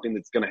that's something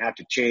that's going to have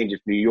to change if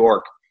New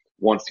York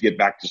wants to get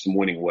back to some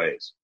winning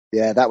ways.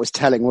 Yeah, that was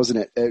telling, wasn't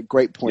it? A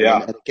great point.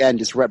 Yeah. And again,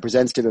 just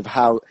representative of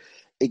how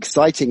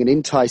exciting and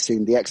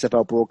enticing the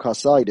XFL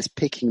broadcast side is,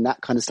 picking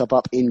that kind of stuff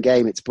up in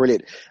game. It's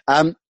brilliant.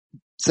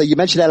 So you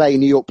mentioned LA and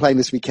New York playing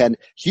this weekend.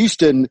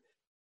 Houston,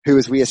 who,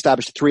 as we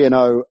established,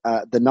 3-0,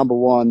 the number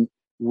 1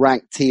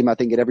 ranked team, I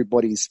think, in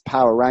everybody's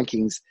power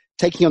rankings,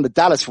 taking on the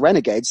Dallas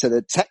Renegades. So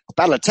the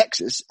Battle of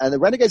Texas, and the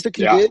Renegades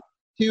looking good,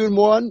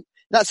 2-1.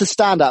 That's a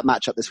standout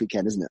matchup this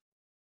weekend, isn't it?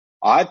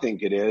 I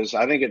think it is.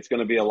 I think it's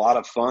going to be a lot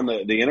of fun.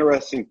 The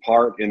interesting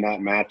part in that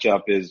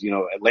matchup is,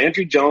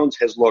 Landry Jones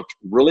has looked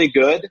really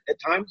good at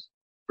times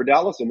for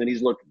Dallas, and then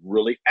he's looked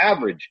really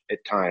average at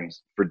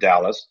times for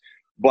Dallas.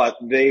 But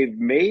they've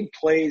made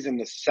plays in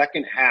the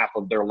second half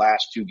of their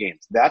last 2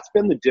 games. That's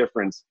been the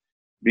difference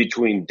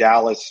between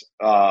Dallas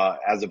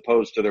as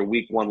opposed to their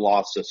week 1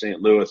 loss to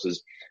St. Louis.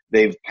 Is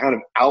they've kind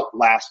of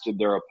outlasted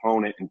their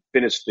opponent and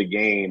finished the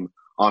game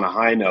on a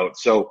high note.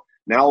 So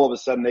now all of a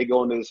sudden they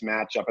go into this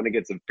matchup. I think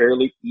it's a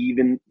fairly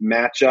even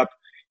matchup.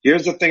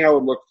 Here's the thing I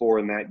would look for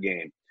in that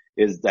game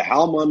is the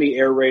Hal Mumme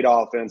air raid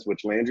offense,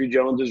 which Landry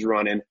Jones is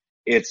running.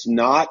 It's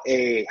not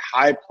a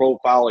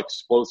high-profile,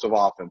 explosive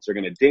offense. They're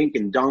going to dink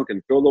and dunk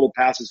and throw little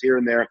passes here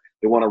and there.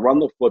 They want to run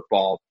the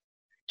football.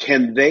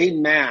 Can they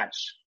match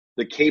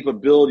the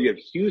capability of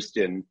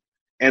Houston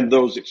and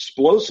those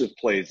explosive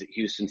plays that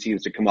Houston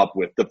seems to come up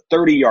with? The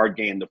 30-yard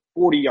game, the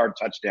 40-yard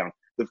touchdown,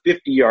 the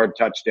 50-yard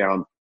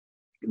touchdown,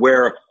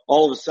 where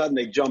all of a sudden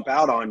they jump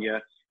out on you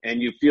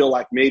and you feel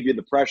like maybe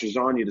the pressure's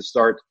on you to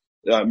start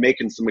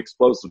making some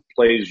explosive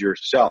plays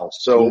yourself.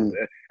 So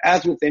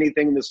as with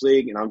anything in this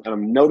league, and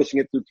I'm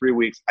noticing it through 3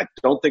 weeks, I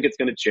don't think it's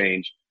going to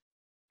change.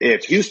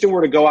 If Houston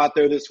were to go out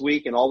there this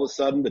week and all of a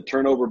sudden the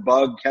turnover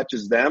bug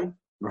catches them,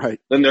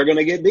 then they're going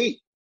to get beat.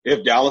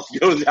 If Dallas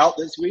goes out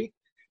this week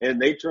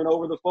and they turn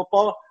over the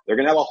football, they're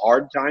going to have a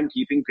hard time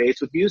keeping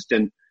pace with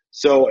Houston.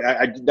 So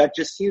that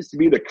just seems to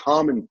be the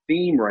common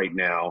theme right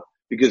now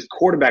because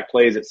quarterback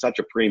play is at such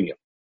a premium.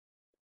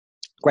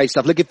 Great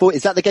stuff. Looking forward.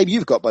 Is that the game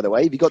you've got, by the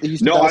way? Have you got the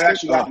Houston? No, I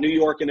actually got New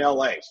York and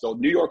LA. So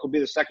New York will be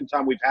the second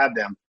time we've had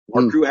them.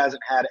 Our crew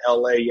hasn't had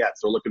LA yet,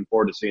 so looking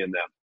forward to seeing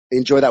them.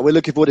 Enjoy that. We're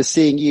looking forward to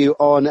seeing you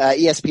on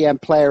ESPN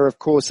Player, of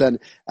course, and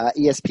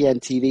ESPN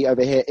TV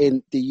over here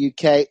in the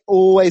UK.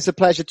 Always a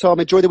pleasure, Tom.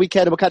 Enjoy the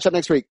weekend, and we'll catch up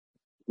next week.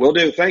 Will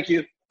do. Thank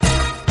you.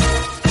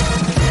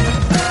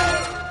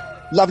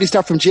 Lovely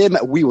stuff from Jim.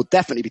 We will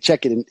definitely be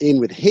checking in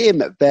with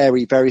him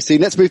very, very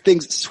soon. Let's move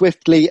things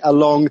swiftly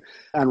along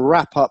and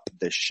wrap up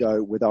the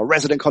show with our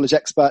resident college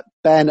expert,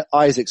 Ben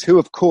Isaacs, who,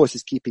 of course,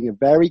 is keeping a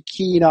very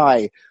keen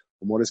eye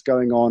on what is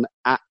going on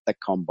at the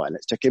Combine.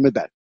 Let's check in with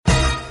Ben.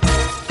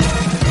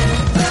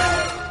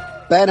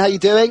 Ben, how you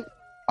doing?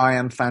 I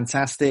am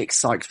fantastic.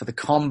 Psyched for the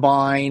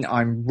combine.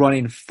 I'm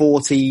running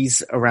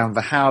 40s around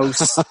the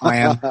house. I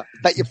am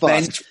Bet you're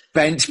fast.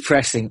 bench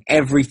pressing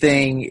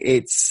everything.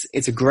 It's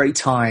a great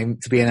time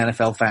to be an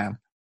NFL fan.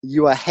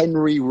 You are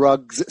Henry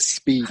Ruggs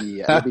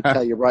speedy. Let me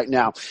tell you right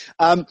now.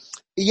 Have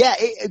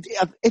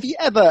you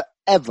ever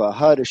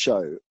heard a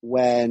show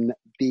when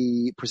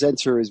the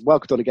presenter is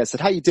welcomed on a guest,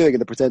 said, "How you doing?"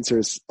 and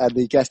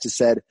the guest has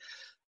said,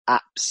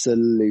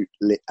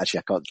 "Absolutely."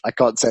 Actually, I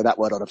can't say that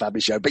word on a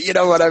family show, but you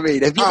know what I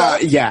mean.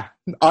 Yeah,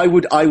 I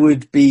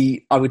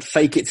would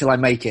fake it till I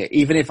make it.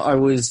 Even if I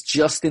was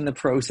just in the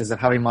process of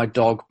having my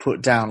dog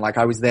put down, like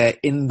I was there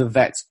in the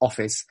vet's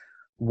office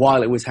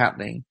while it was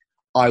happening,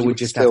 I would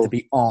just have to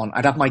be on.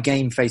 I'd have my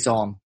game face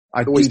on.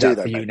 I'd do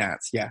that for you,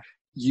 Nats. Yeah.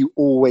 You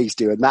always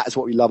do, and that is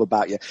what we love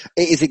about you.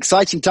 It is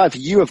exciting time for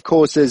you, of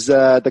course, as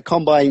the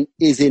combine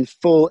is in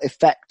full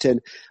effect. And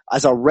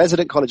as our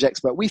resident college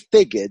expert, we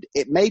figured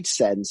it made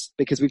sense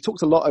because we've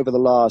talked a lot over the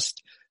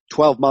last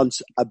 12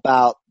 months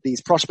about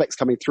these prospects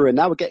coming through, and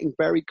now we're getting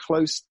very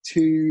close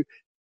to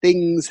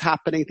things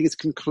happening, things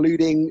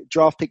concluding.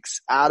 Draft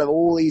picks out of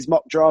all these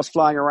mock drafts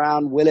flying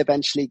around will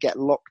eventually get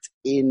locked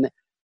in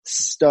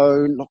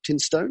stone.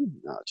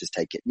 No, just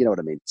take it. You know what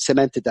I mean?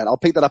 Cemented down. I'll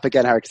pick that up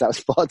again, Harry, because that was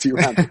far too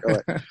random.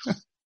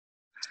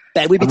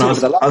 Ben, we've been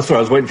talking about I'm sorry,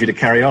 I was waiting for you to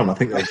carry on. I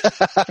think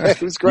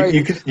it was great.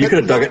 You could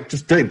have dug it.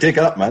 Just dig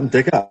up, man.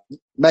 Dig up.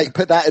 Mate,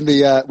 put that in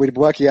the, we're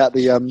working out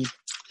the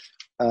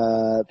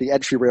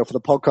entry reel for the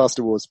podcast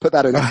awards. Put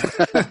that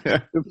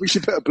in. We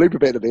should put a blooper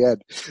bit at the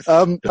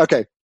end.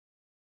 Okay.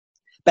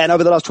 Ben,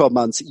 over the last 12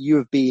 months, you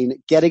have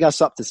been getting us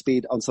up to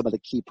speed on some of the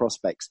key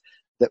prospects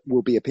that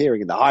will be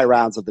appearing in the high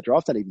rounds of the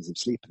draft, and even some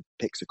sleeper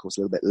picks, of course, a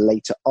little bit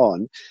later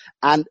on.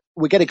 And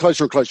we're getting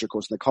closer and closer, of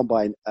course, and the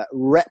combine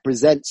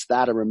represents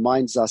that and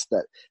reminds us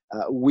that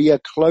we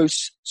are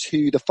close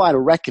to the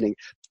final reckoning.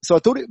 So I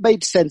thought it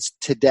made sense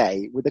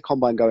today, with the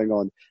combine going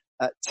on,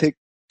 to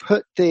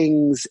put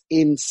things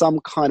in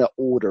some kind of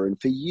order.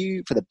 And for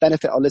you, for the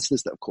benefit of our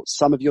listeners that have caught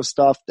some of your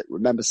stuff, that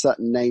remember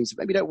certain names,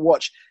 maybe don't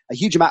watch a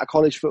huge amount of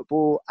college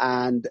football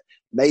and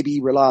maybe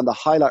rely on the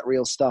highlight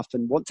reel stuff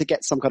and want to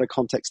get some kind of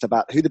context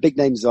about who the big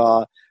names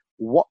are,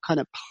 what kind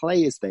of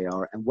players they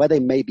are, and where they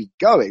may be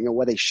going or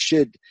where they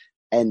should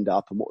end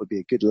up and what would be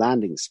a good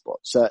landing spot.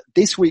 So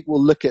this week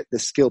we'll look at the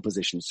skill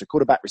positions. So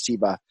quarterback,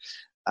 receiver,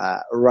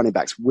 running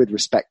backs, with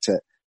respect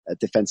to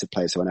defensive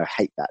players, so I know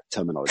I hate that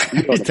terminology.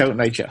 Don't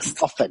they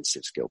just?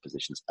 Offensive skill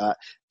positions.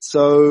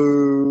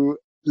 So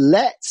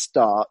let's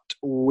start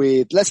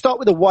with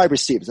the wide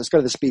receivers. Let's go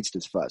to the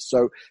speedsters first.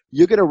 So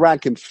you're going to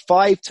rank them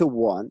 5 to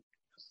 1.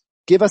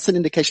 Give us an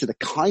indication of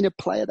the kind of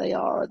player they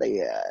are. Are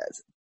they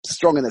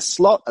strong in the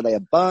slot? Are they a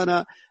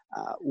burner?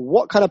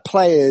 What kind of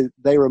player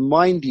they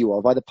remind you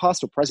of, either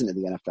past or present in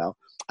the NFL,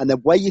 and then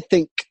where you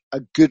think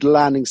a good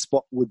landing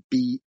spot would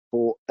be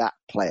for that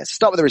player.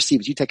 Start with the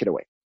receivers. You take it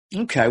away.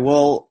 Okay,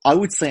 well, I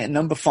would say at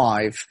number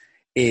 5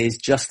 is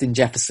Justin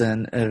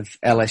Jefferson of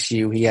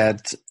LSU. He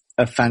had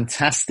a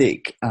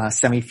fantastic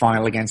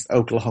semifinal against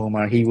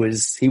Oklahoma. He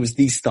was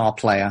the star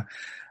player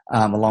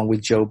along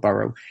with Joe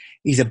Burrow.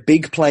 He's a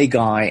big play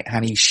guy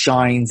and he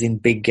shines in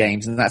big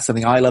games, and that's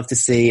something I love to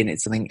see, and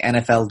it's something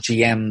NFL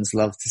GMs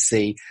love to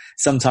see.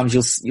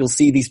 Sometimes you'll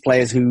see these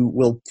players who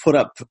will put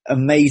up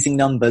amazing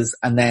numbers,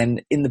 and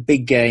then in the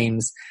big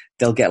games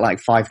they'll get like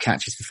 5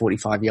 catches for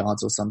 45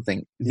 yards or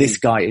something. This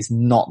guy is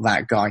not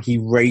that guy. He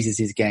raises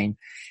his game.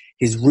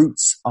 His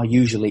routes are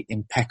usually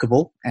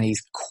impeccable and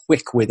he's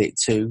quick with it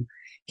too.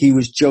 He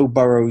was Joe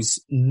Burrow's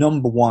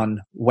number 1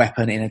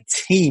 weapon in a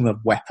team of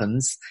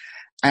weapons.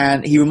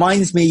 And he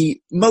reminds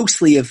me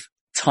mostly of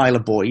Tyler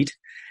Boyd.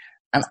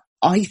 And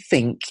I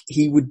think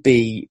he would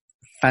be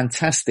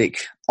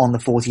fantastic on the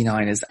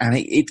 49ers. And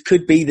it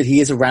could be that he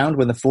is around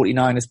when the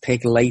 49ers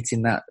pick late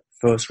in that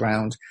first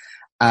round.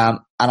 And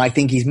I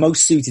think he's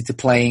most suited to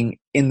playing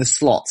in the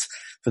slot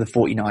for the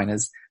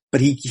 49ers.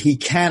 But he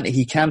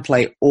can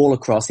play all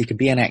across. He could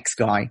be an X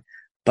guy.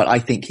 But I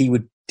think he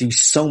would do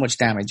so much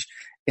damage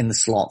in the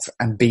slot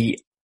and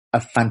be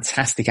a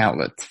fantastic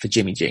outlet for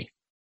Jimmy G.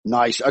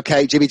 Nice.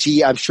 Okay, Jimmy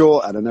G, I'm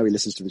sure, and I know he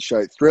listens to the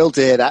show, thrilled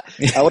to hear that.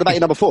 What about your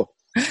number 4?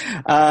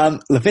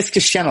 Laviska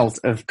Shenault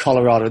of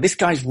Colorado. This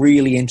guy's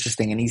really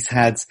interesting, and he's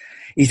had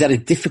a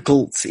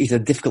difficult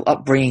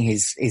upbringing.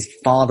 His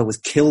father was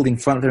killed in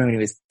front of him when he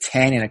was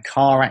 10 in a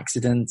car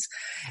accident.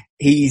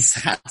 He's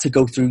had to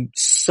go through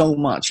so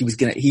much.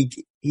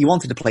 He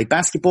wanted to play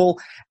basketball,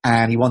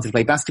 and he wanted to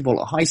play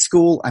basketball at high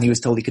school, and he was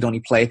told he could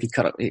only play if he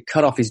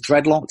cut off his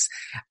dreadlocks,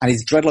 and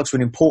his dreadlocks were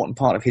an important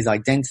part of his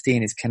identity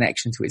and his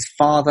connection to his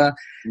father.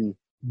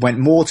 Went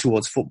more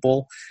towards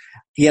football.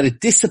 He had a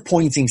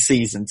disappointing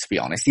season, to be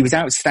honest. He was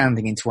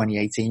outstanding in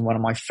 2018, one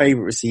of my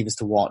favorite receivers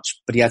to watch,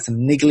 but he had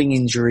some niggling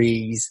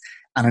injuries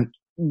and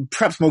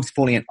perhaps most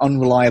importantly, an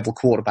unreliable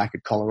quarterback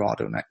at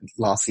Colorado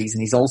last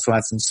season. He's also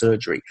had some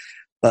surgery,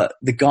 but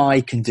the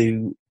guy can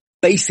do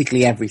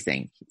basically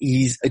everything.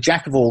 He's a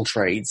jack of all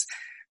trades,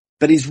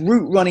 but his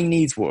route running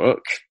needs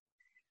work,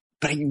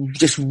 but he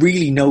just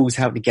really knows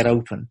how to get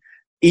open.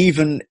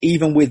 even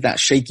with that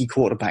shaky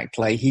quarterback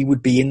play, he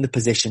would be in the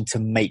position to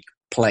make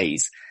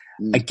plays.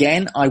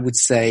 Again, I would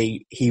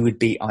say he would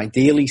be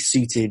ideally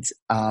suited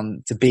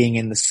to being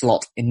in the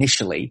slot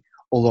initially,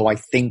 although I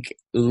think,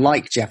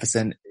 like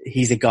Jefferson,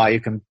 he's a guy who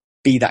can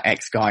be that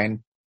X guy and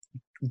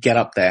get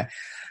up there.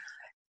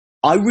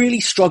 I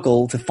really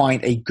struggle to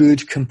find a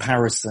good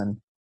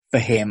comparison for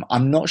him.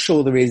 I'm not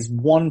sure there is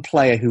one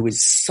player who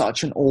is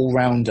such an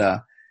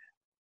all-rounder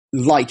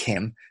like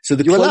him. So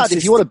you're allowed,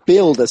 if you want to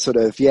build a sort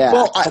of,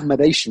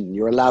 combination,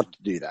 you're allowed to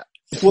do that.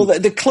 Well,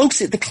 the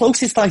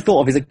closest I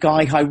thought of is a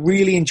guy I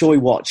really enjoy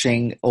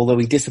watching, although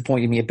he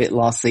disappointed me a bit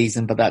last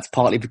season, but that's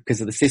partly because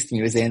of the system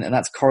he was in, and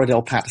that's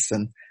Cordarrelle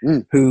Patterson,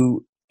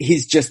 who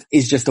is just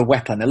a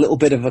weapon, a little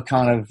bit of a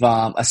kind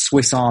of a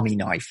Swiss Army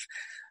knife.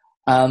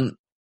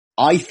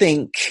 I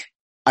think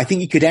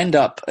he could end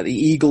up at the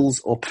Eagles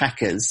or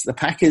Packers. The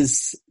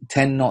Packers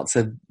tend not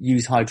to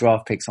use high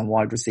draft picks on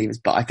wide receivers,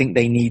 but I think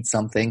they need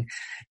something.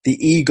 The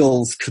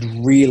Eagles could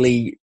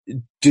really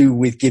do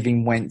with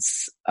giving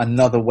Wentz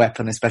another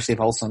weapon, especially if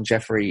Alshon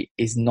Jeffrey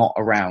is not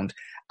around.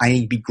 And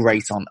he'd be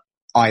great on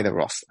either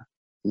roster.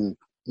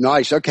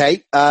 Nice.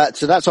 Okay.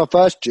 So that's our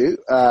first two,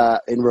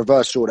 in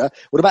reverse order.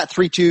 What about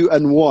 3, 2,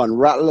 and 1?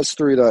 Rattle us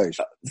through those.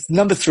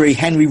 Number 3,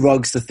 Henry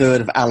Ruggs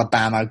III of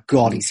Alabama.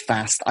 God, he's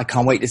fast. I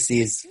can't wait to see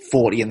his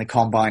 40 in the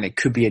combine. It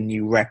could be a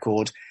new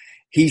record.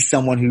 He's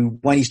someone who,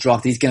 when he's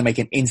drafted, he's going to make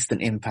an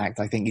instant impact.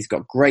 I think he's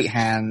got great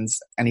hands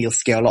and he'll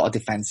scale a lot of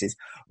defenses.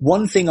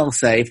 One thing I'll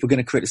say, if we're going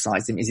to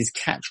criticize him, is his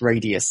catch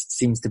radius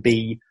seems to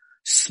be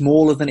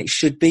smaller than it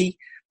should be,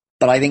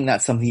 but I think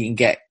that's something he can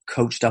get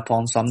coached up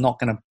on, so I'm not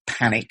going to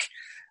panic.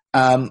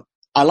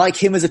 I like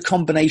him as a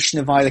combination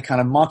of either kind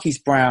of Marquise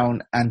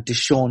Brown and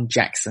Deshaun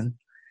Jackson.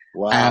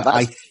 Wow.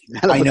 I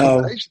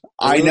know.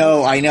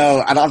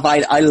 And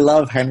I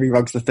love Henry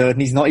Ruggs III, and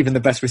he's not even the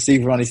best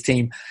receiver on his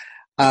team.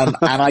 And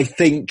I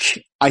think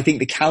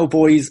the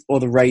Cowboys or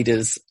the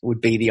Raiders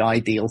would be the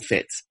ideal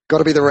fit. Got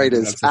to be the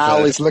Raiders.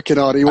 Al is looking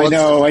on.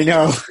 I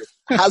know.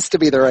 Has to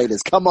be the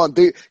Raiders. Come on,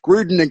 do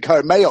Gruden and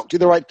Co. Mayock, do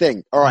the right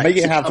thing. All right. Make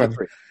it happen.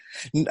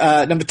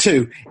 Number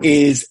 2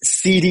 is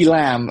CeeDee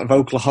Lamb of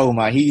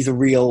Oklahoma. He's a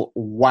real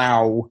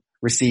wow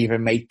receiver,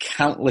 made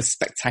countless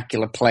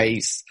spectacular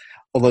plays.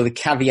 Although the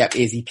caveat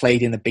is he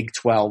played in the Big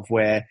 12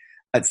 where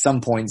at some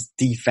points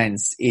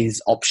defense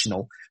is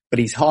optional. But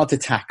he's hard to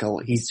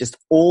tackle. He's just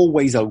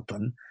always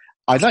open.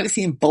 I'd like to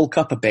see him bulk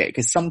up a bit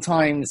because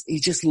sometimes he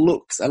just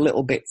looks a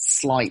little bit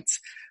slight.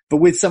 But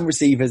with some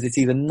receivers, it's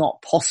either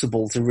not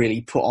possible to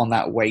really put on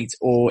that weight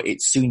or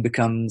it soon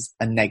becomes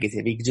a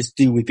negative. He can just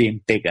do with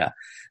being bigger.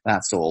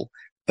 That's all.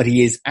 But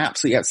he is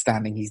absolutely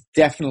outstanding. He's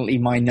definitely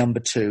my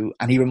number 2.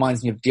 And he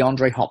reminds me of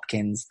DeAndre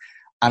Hopkins.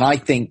 And I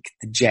think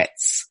the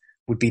Jets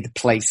would be the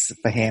place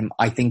for him.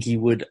 I think he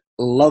would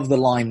love the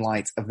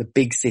limelight of the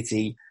big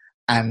city.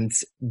 And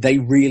they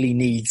really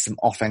need some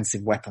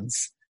offensive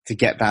weapons to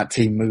get that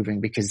team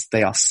moving because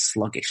they are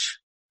sluggish.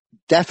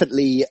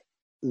 Definitely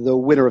the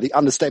winner of the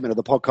understatement of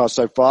the podcast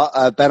so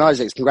far. Ben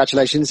Isaacs,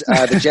 congratulations.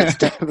 The Jets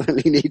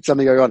definitely need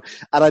something going on.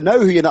 And I know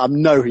who your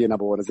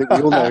number one is. I think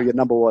we all know who your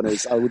number one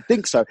is. I would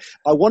think so.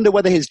 I wonder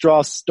whether his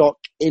draft stock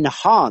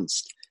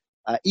enhanced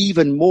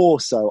even more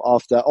so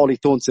after Ollie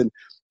Thornton,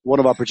 one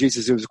of our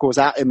producers who was, of course,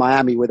 out in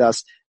Miami with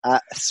us,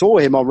 saw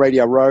him on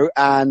Radio Row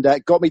and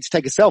got me to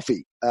take a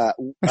selfie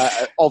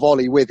of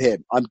Ollie with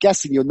him. I'm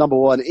guessing your number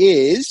one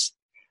is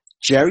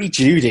Jerry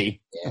Jeudy,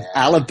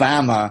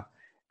 Alabama.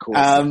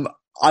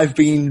 I've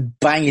been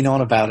banging on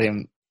about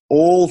him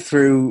all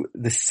through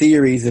the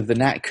series of the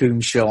Nat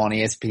Coombs show on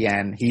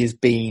ESPN. He has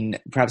been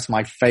perhaps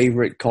my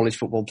favorite college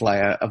football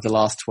player of the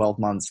last 12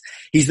 months.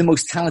 He's the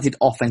most talented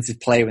offensive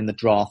player in the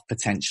draft,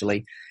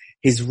 potentially.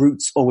 His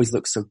routes always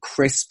look so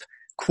crisp.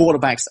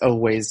 Quarterbacks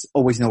always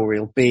know where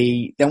he'll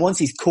be. Then once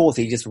he's caught,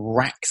 he just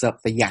racks up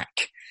the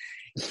yak.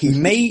 He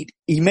made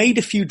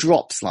a few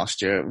drops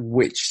last year,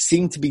 which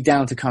seemed to be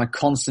down to kind of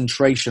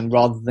concentration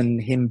rather than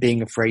him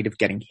being afraid of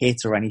getting hit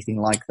or anything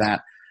like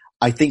that.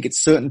 I think at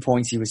certain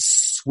points he was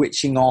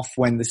switching off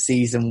when the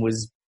season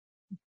was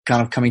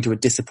kind of coming to a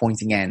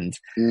disappointing end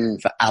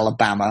for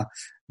Alabama.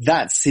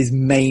 That's his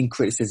main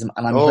criticism,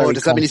 and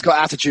does that mean he's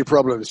got attitude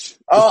problems?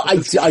 I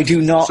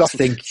do not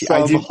think.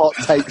 Hot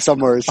take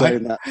somewhere is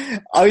saying that.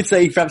 I would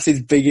say perhaps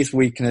his biggest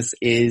weakness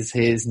is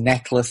his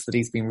necklace that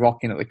he's been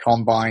rocking at the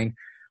combine,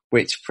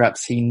 which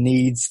perhaps he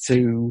needs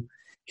to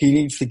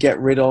get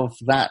rid of.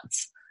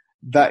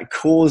 That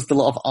caused a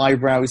lot of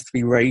eyebrows to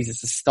be raised.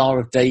 As a Star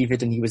of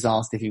David, and he was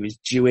asked if he was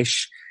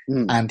Jewish,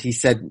 and he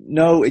said,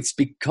 "No, it's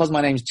because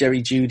my name's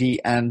Jerry Jeudy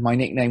and my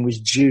nickname was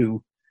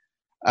Jew."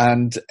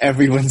 And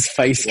everyone's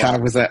face kind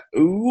of was like,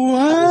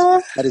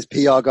 ooh. That is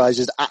PR guys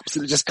just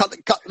absolutely just cut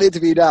the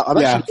interview out. I'm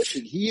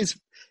actually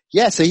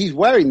looking. So he's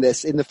wearing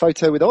this in the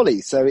photo with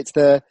Ollie. So it's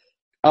the,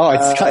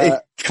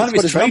 it's kind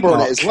of his number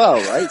on it as well,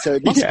 right? So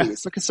it must be,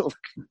 it's like a sort of,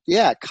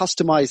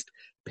 customized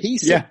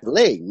piece of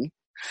bling.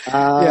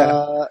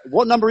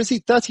 What number is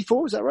he?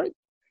 34, is that right?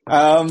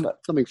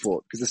 Something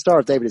 4, because the Star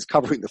of David is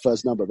covering the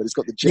first number, but it's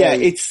got the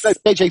J. It's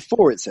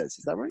JJ4. It says,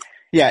 is that right?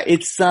 Yeah,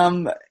 it's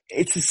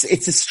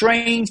it's a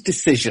strange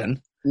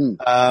decision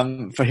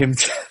for him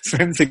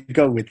to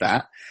go with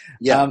that.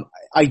 Yeah.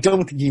 I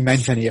don't think he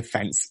meant any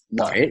offense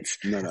by it.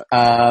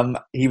 No.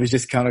 He was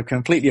just kind of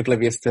completely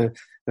oblivious to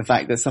the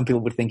fact that some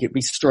people would think it'd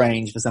be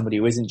strange for somebody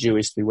who isn't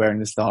Jewish to be wearing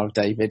the Star of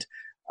David.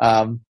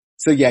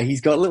 So yeah, he's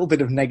got a little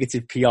bit of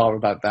negative PR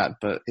about that,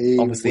 but he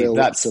obviously will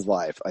that's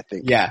survive, I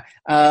think. Yeah.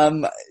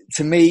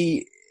 To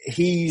me,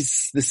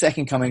 he's the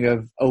second coming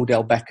of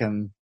Odell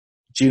Beckham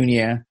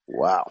Jr.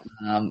 Wow.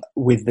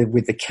 With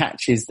the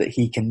catches that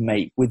he can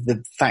make, with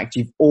the fact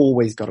you've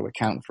always got to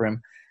account for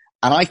him.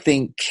 And I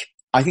think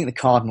the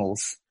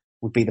Cardinals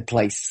would be the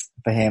place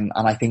for him.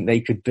 And I think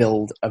they could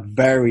build a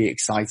very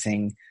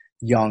exciting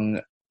young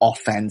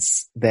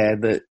offense there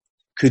that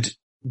could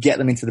get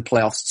them into the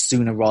playoffs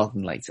sooner rather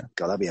than later.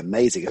 God, that'd be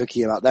amazing.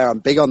 Hooking him out there. I'm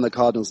big on the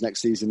Cardinals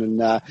next season,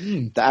 and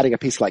adding a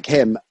piece like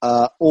him,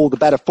 all the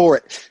better for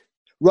it.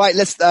 Right,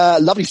 let's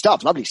lovely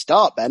start,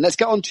 Ben. Let's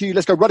go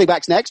running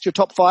backs next. Your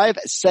top 5,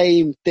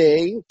 same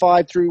thing,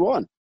 5 through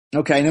 1.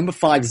 Okay, number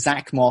 5,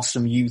 Zach Moss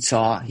from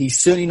Utah. He's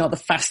certainly not the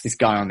fastest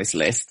guy on this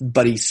list,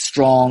 but he's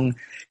strong,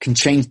 can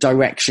change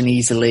direction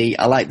easily.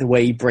 I like the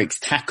way he breaks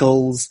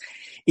tackles.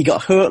 He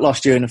got hurt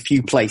last year in a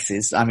few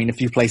places. I mean, a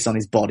few places on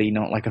his body,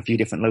 not like a few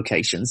different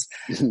locations.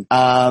 He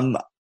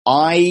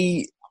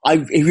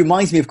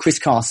reminds me of Chris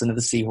Carson of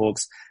the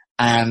Seahawks,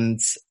 and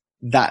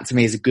that to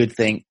me is a good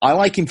thing. I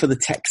like him for the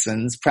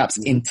Texans, perhaps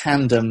in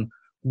tandem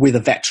with a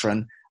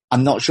veteran.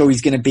 I'm not sure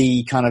he's going to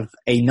be kind of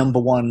a number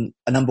one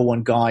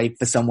guy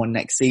for someone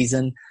next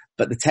season,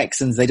 but the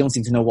Texans, they don't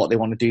seem to know what they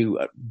want to do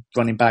at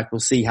running back. We'll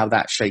see how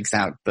that shakes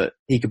out, but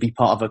he could be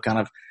part of a kind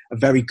of a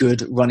very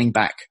good running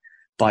back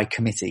by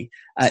committee.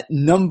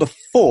 Number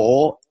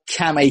 4,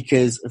 Cam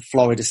Akers of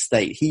Florida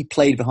State. He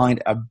played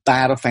behind a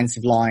bad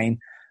offensive line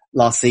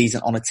last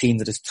season on a team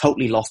that has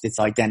totally lost its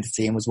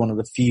identity and was one of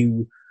the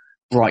few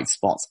bright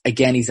spots.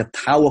 Again, he's a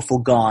powerful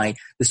guy,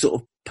 the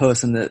sort of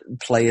person that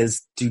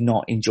players do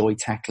not enjoy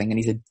tackling, and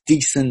he's a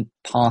decent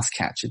pass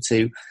catcher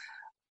too.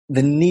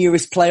 The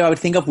nearest player I would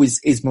think of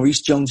is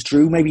Maurice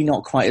Jones-Drew, maybe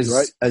not quite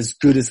as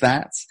good as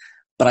that,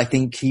 but I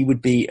think he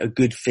would be a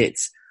good fit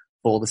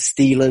for the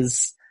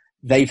Steelers.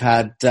 They've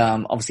had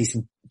obviously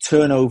some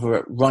turnover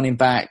at running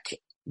back.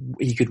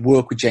 He could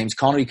work with James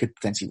Conner. He could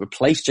potentially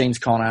replace James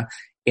Conner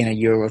in a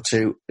year or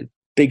two. A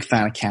big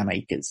fan of Cam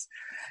Akers.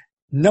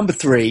 Number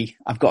 3,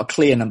 I've got a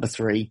clear number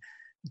 3,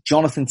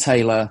 Jonathan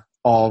Taylor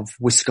of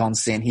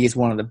Wisconsin. He is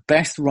one of the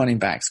best running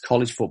backs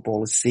college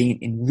football has seen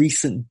in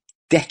recent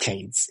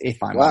decades,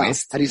 if I'm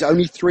honest. And he's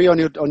only 3 on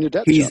your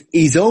depth chart.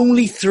 He's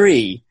only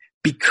 3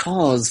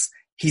 because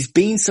he's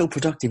been so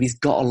productive. He's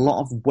got a lot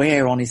of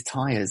wear on his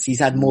tires. He's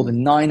had more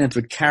than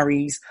 900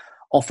 carries,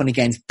 often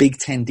against Big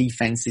Ten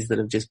defenses that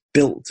have just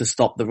built to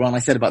stop the run. I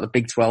said about the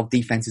Big 12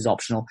 defense is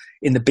optional.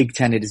 In the Big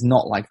Ten, it is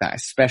not like that,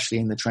 especially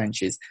in the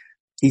trenches.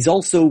 He's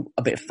also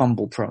a bit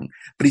fumble prone,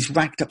 but he's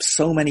racked up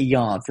so many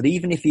yards that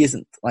even if he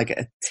isn't like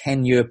a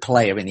 10-year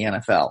player in the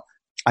NFL,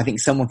 I think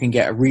someone can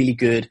get a really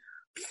good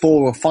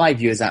 4 or 5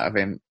 years out of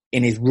him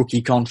in his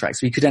rookie contract.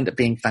 So he could end up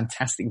being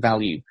fantastic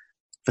value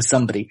for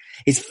somebody.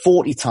 His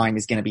 40 time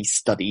is going to be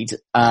studied.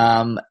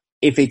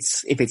 If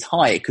it's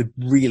high, it could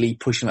really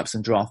push him up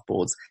some draft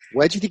boards.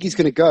 Where do you think he's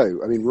going to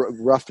go? I mean,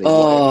 roughly.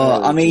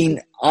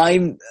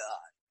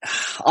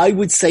 I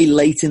would say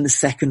late in the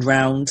second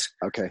round.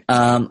 Okay.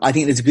 I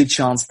think there's a good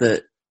chance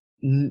that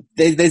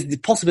there's the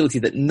possibility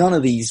that none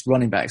of these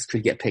running backs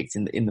could get picked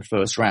in the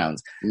first round.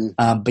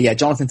 But yeah,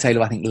 Jonathan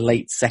Taylor, I think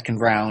late second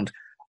round.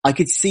 I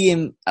could see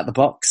him at the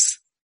Bucs,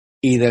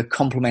 either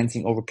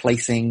complementing or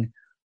replacing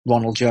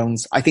Ronald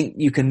Jones. I think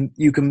you can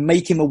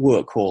make him a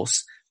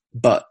workhorse,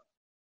 but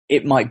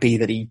it might be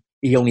that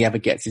he only ever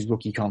gets his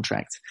rookie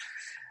contract.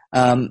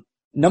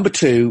 Number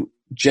 2,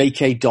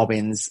 J.K.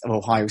 Dobbins of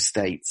Ohio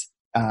State.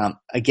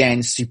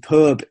 Again,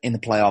 superb in the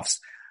playoffs.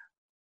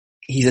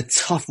 He's a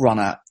tough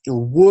runner. He'll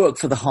work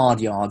for the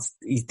hard yards.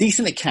 He's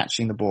decent at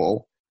catching the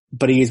ball,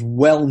 but he is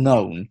well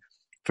known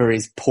for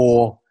his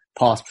poor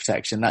pass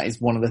protection. That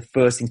is one of the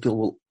first things people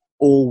will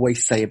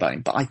always say about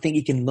him. But I think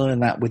he can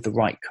learn that with the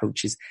right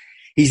coaches.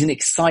 He's an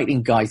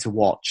exciting guy to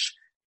watch.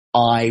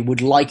 I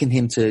would liken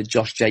him to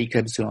Josh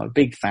Jacobs, who I'm a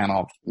big fan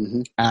of.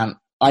 And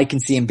I can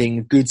see him being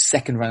a good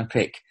second round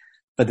pick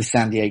for the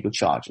San Diego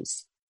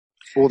Chargers.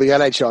 Or the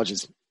LA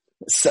Chargers.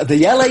 So the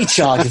LA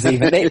Chargers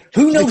even.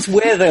 Who knows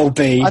where they'll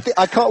be?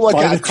 I can't work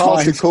out if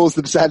Carson calls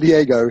them San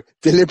Diego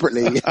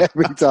deliberately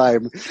every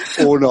time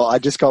or not. I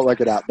just can't work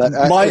it out. But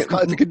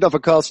if good enough for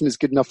Carson, it's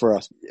good enough for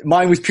us.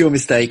 Mine was pure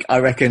mistake. I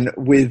reckon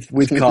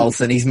with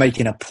Carlson, he's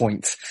making a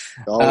point.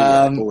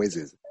 Always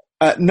is.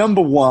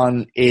 Number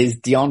 1 is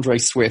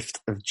DeAndre Swift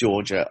of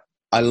Georgia.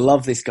 I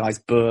love this guy's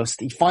burst.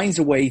 He finds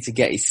a way to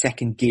get his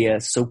second gear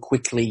so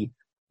quickly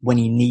when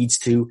he needs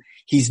to.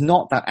 He's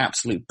not that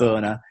absolute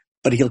burner,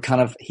 but he'll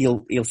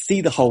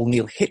see the hole and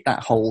he'll hit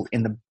that hole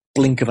in the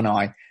blink of an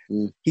eye.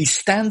 He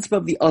stands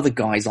above the other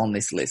guys on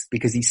this list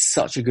because he's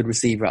such a good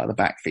receiver out of the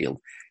backfield.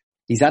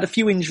 He's had a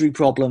few injury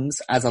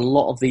problems, as a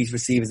lot of these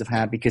receivers have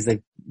had because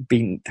they've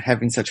been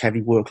having such heavy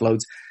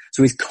workloads.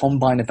 So his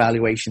combine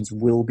evaluations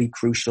will be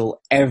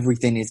crucial.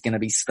 Everything is going to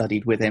be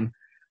studied with him.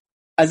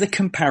 As a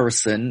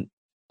comparison,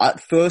 at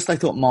first I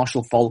thought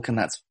Marshall Faulk, and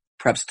that's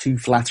perhaps too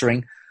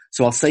flattering.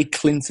 So I'll say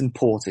Clinton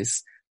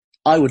Portis.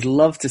 I would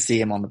love to see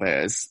him on the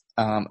Bears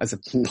as a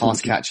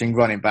pass-catching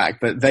running back,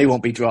 but they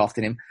won't be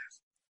drafting him.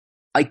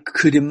 I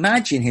could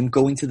imagine him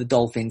going to the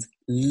Dolphins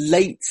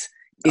late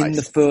in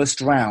the first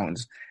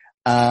round.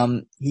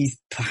 He's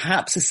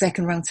perhaps a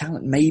second-round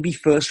talent, maybe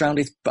first round,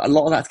 but a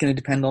lot of that's going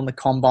to depend on the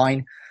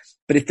combine.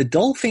 But if the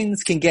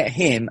Dolphins can get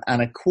him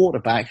and a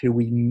quarterback who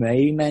we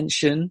may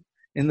mention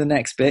in the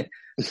next bit,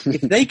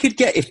 if they could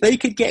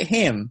get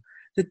him,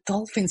 the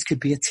Dolphins could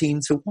be a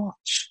team to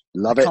watch.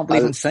 Love it. I can't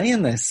believe I'm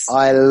saying this.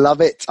 I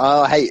love it.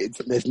 Oh, hey,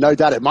 there's no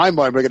doubt in my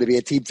mind we're going to be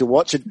a team to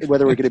watch, and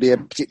whether we're going to be a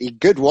particularly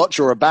good watch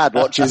or a bad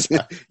watch is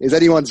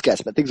anyone's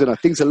guess. But things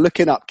are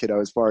looking up, kiddo,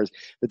 as far as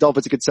the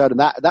Dolphins are concerned, and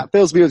that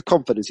fills me with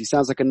confidence. He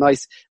sounds like a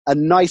nice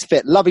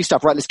fit. Lovely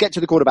stuff. Right, let's get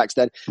to the quarterbacks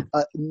then.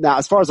 Now,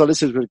 as far as our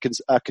listeners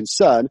are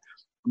concerned,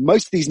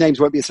 most of these names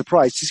won't be a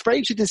surprise. It's very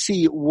interesting to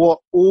see what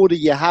order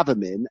you have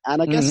them in,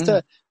 and I guess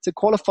to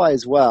qualify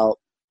as well,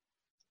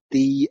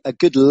 a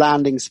good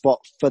landing spot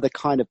for the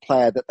kind of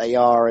player that they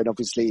are, and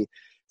obviously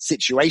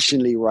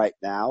situationally right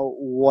now,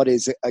 what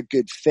is a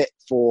good fit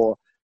for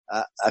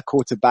a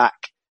quarterback,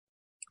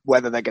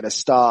 whether they're going to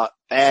start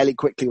fairly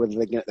quickly, whether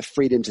they're going to get the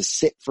freedom to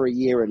sit for a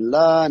year and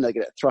learn, they're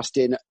going to get thrust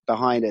in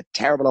behind a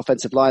terrible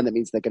offensive line. That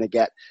means they're going to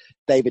get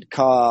David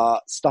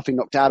Carr stuffing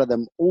knocked out of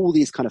them. All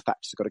these kind of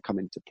factors have got to come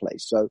into play.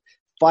 So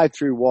 5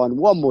 through 1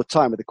 more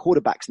time with the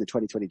quarterbacks in the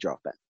 2020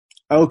 draft, Ben.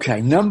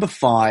 Okay, number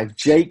 5,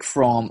 Jake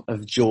Fromm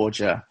of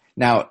Georgia.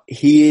 Now,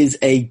 he is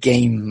a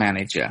game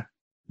manager,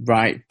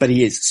 right? But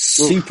he is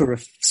super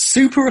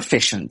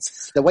efficient.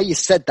 The way you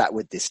said that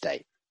with this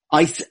state.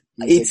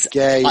 He's a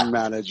game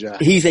manager.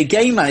 He's a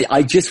game manager.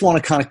 I just want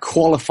to kind of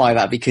qualify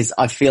that because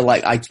I feel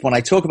like when I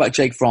talk about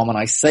Jake Fromm and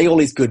I say all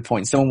his good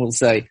points, someone will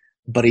say,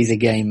 but he's a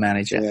game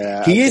manager.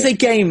 Yeah, he is a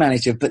game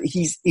manager, but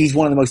he's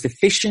one of the most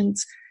efficient,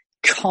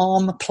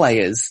 calm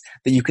players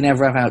that you can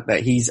ever have out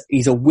there. He's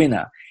a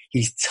winner.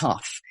 He's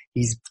tough.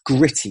 He's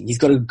gritty. He's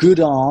got a good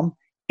arm.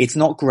 It's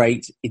not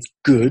great. It's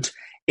good.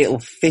 It'll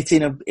fit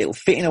in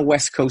a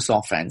West Coast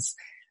offense.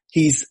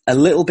 He's a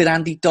little bit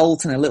Andy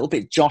Dalton, a little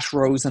bit Josh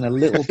Rosen, a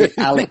little bit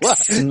Alex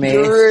Smith.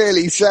 You're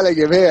really selling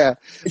him here.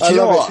 I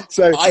love it.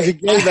 So he's a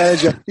game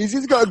manager.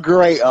 He's got a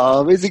great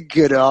arm. He's a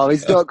good arm.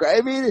 He's not great.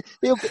 I mean,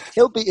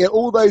 he'll be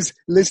all those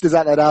listeners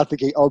out there now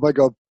thinking, "Oh my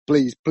God,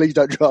 please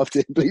don't draft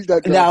him. Please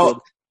don't draft him."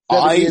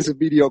 7 years of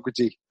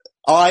mediocrity.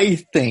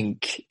 I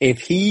think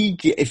if he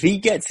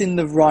gets in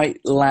the right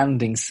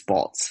landing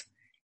spot,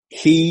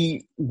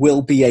 he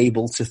will be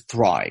able to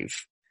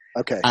thrive.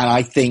 Okay. And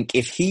I think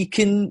if he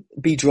can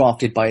be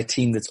drafted by a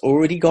team that's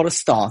already got a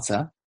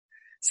starter,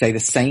 say the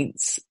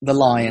Saints, the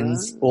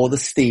Lions, or the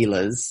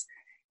Steelers,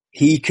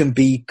 he can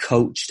be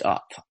coached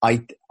up.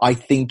 I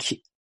think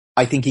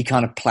he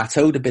kind of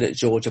plateaued a bit at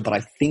Georgia, but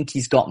I think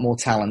he's got more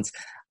talent,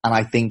 and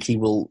I think he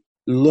will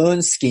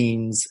learn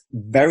schemes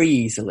very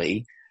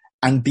easily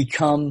and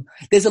become,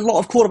 there's a lot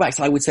of quarterbacks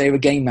I would say are a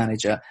game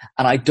manager,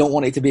 and I don't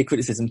want it to be a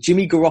criticism.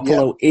 Jimmy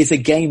Garoppolo is a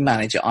game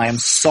manager. I am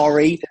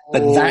sorry,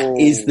 but that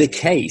is the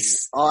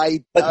case.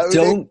 I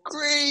don't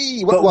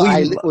agree.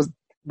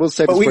 We'll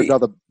save this for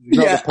another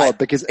pod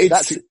because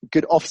that's a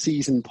good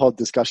off-season pod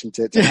discussion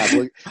to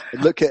have.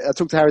 I'll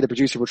talk to Harry, the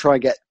producer. We'll try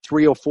and get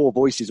 3 or 4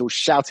 voices all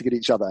shouting at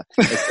each other.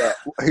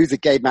 Who's a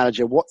game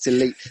manager? What's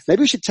elite?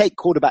 Maybe we should take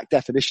quarterback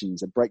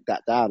definitions and break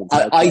that down.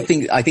 I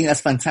think that's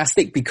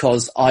fantastic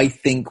because I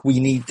think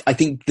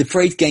the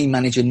phrase game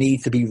manager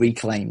needs to be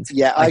reclaimed.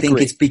 Yeah, I think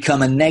agree. it's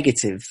become a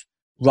negative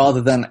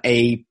rather than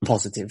a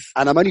positive.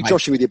 And I'm only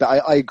joshing with you, but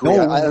I agree.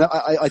 No.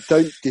 I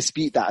don't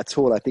dispute that at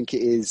all. I think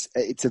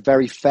it's a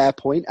very fair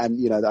point. And,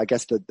 I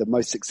guess the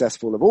most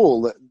successful of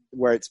all,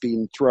 where it's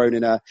been thrown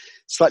in a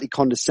slightly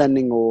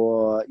condescending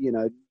or,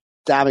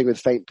 damning with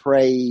faint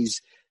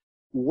praise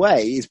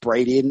way is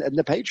Brady and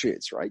the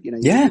Patriots, right?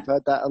 You've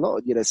heard that a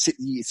lot.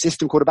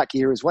 System quarterback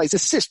here as well. He's a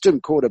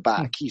system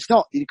quarterback. He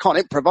can't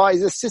improvise.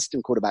 He's a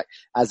system quarterback,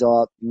 as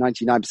are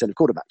 99% of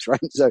quarterbacks, right?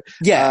 So,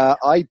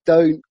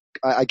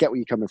 I get where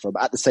you're coming from.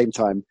 But at the same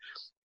time,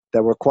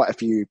 there were quite a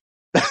few.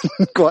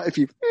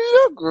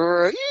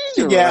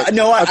 Yeah,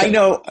 no, I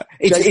know.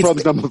 Jake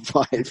Fromm's number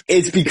 5.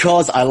 It's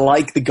because I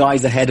like the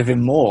guys ahead of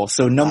him more.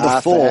 So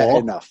number 4, fair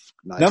enough.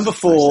 Nice. Number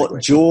 4,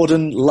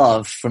 Jordan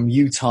Love from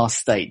Utah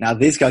State. Now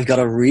this guy's got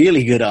a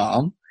really good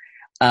arm.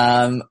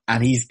 And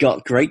he's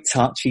got great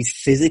touch. He's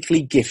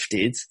physically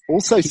gifted.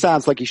 Also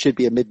sounds like he should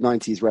be a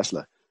mid-90s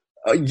wrestler.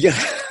 Yeah.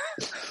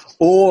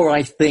 Or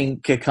I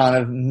think a kind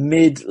of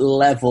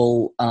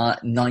mid-level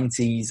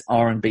 90s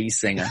R&B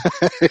singer.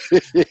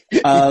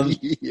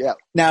 Yeah.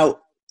 Now,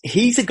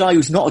 he's a guy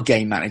who's not a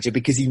game manager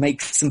because he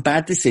makes some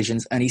bad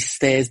decisions and he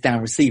stares down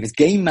receivers.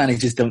 Game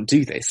managers don't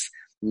do this,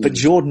 but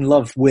Jordan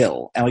Love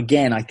will. And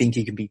again, I think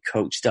he can be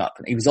coached up.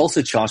 And he was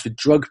also charged with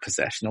drug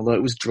possession, although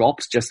it was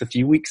dropped just a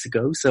few weeks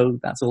ago, so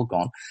that's all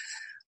gone.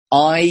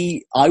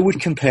 I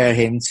would compare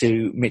him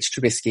to Mitch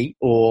Trubisky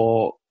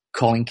or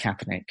Colin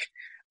Kaepernick.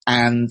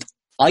 And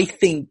I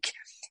think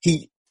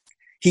he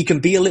can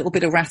be a little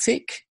bit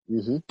erratic,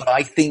 but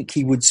I think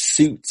he would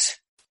suit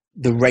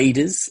the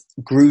Raiders.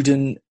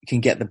 Gruden can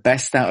get the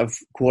best out of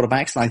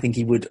quarterbacks, and I think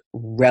he would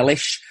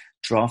relish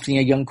drafting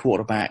a young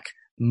quarterback,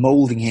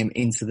 molding him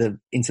into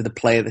the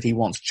player that he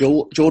wants.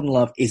 Jordan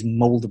Love is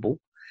moldable.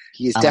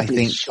 He is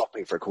definitely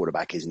shopping for a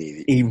quarterback, isn't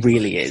he? He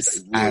really is.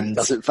 He really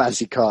doesn't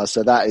fancy cars,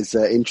 so that is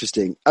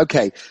interesting.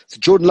 Okay, so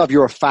Jordan Love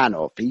you're a fan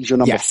of. He's your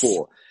number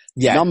 4.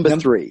 Yeah. Number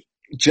 3.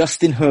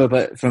 Justin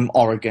Herbert from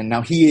Oregon.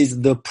 Now, he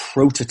is the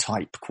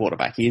prototype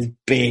quarterback. He is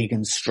big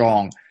and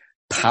strong,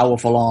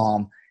 powerful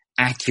arm,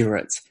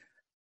 accurate.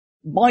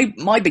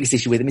 My biggest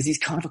issue with him is he's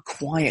kind of a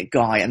quiet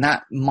guy, and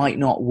that might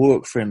not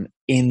work for him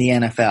in the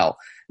NFL.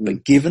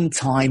 But given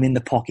time in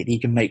the pocket, he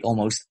can make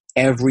almost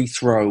every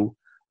throw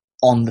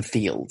on the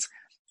field.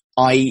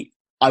 I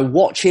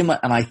watch him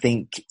and I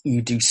think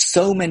you do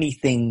so many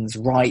things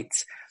right.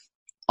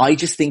 I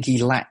just think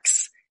he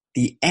lacks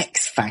the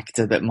X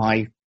factor that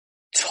my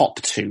top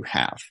 2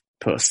 have,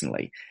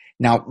 personally.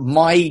 Now,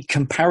 my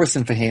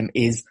comparison for him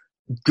is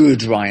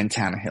good Ryan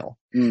Tannehill.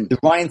 The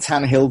Ryan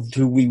Tannehill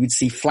who we would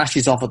see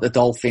flashes of at the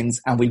Dolphins,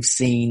 and we've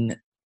seen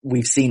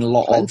a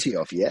lot of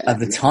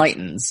the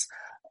Titans.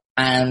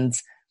 And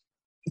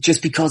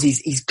just because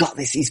he's got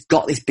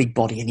this big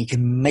body and he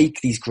can make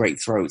these great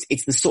throws.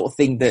 It's the sort of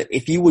thing that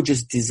if you were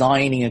just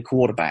designing a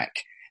quarterback,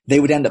 they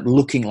would end up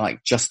looking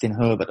like Justin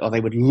Herbert, or they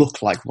would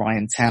look like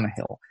Ryan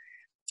Tannehill.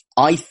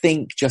 I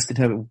think Justin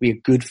Herbert would be a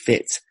good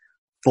fit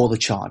for the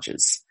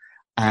Chargers.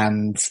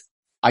 And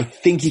I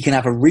think he can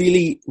have a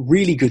really,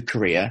 really good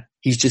career.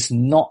 He's just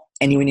not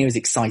anywhere near as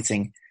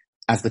exciting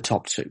as the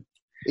top 2.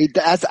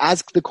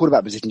 As the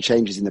quarterback position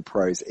changes in the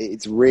pros,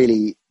 it's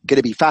really going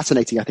to be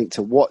fascinating, I think,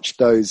 to watch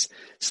those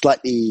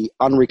slightly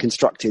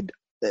unreconstructed,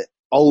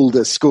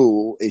 older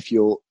school, if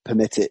you'll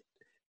permit it,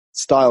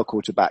 style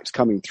quarterbacks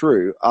coming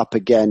through up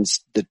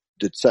against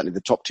certainly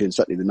the top 2 and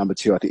certainly the number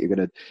 2. I think you're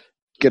going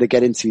to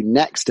get into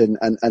next, and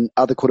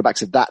other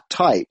quarterbacks of that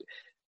type.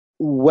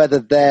 Whether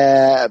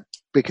they're,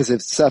 because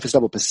of surface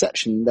level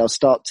perception, they'll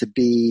start to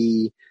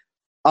be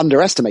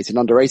underestimated and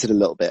underrated a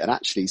little bit, and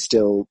actually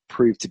still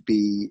prove to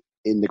be,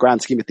 in the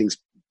grand scheme of things,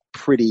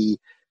 pretty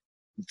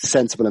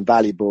sensible and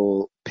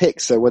valuable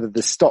picks. So whether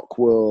your stock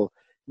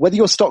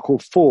will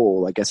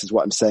fall, I guess is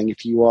what I'm saying,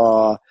 if you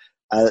are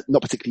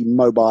not particularly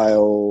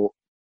mobile,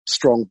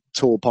 strong,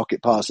 tall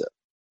pocket passer.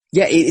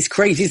 Yeah, it's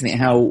crazy, isn't it?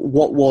 How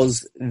what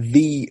was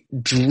the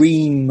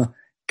dream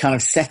kind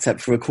of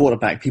setup for a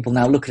quarterback, people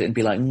now look at it and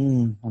be like,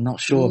 I'm not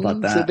sure about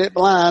that. It's a bit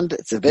bland.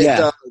 It's a bit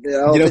dull.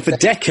 For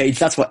decades,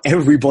 that's what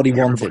everybody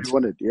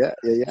wanted. Yeah.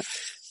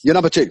 Your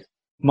number 2.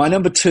 My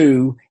number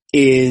 2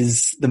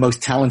 is the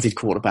most talented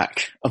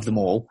quarterback of them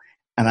all,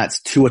 and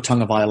that's Tua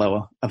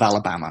Tagovailoa of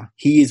Alabama.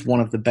 He is one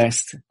of the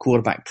best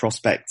quarterback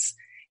prospects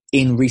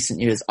in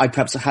recent years. I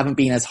perhaps haven't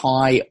been as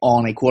high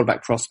on a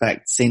quarterback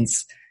prospect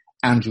since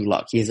Andrew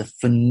Luck. He is a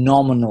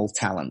phenomenal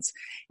talent.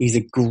 He's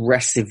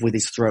aggressive with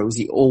his throws.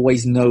 He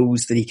always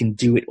knows that he can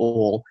do it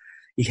all.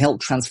 He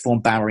helped transform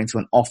Bauer into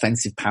an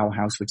offensive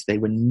powerhouse, which they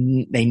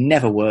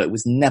never were. It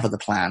was never the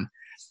plan.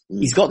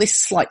 He's got this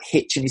slight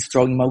hitch in his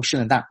throwing motion,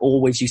 and that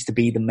always used to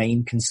be the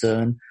main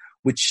concern,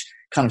 which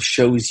kind of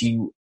shows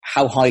you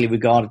how highly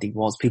regarded he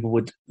was. People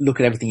would look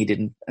at everything he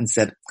did and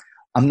said,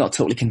 I'm not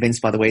totally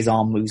convinced by the way his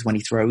arm moves when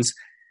he throws.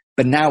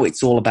 But now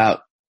it's all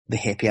about the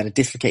hip. He had a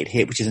dislocated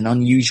hip, which is an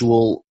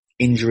unusual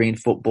injury in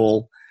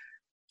football.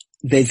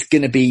 There's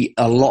going to be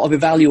a lot of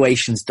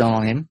evaluations done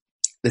on him.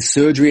 The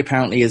surgery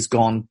apparently has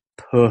gone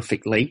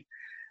perfectly.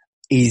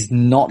 He's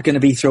not going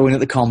to be throwing at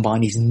the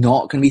combine. He's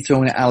not going to be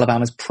throwing at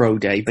Alabama's pro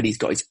day, but he's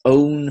got his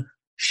own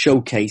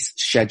showcase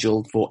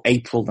scheduled for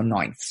April the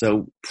 9th.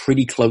 So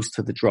pretty close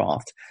to the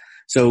draft.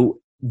 So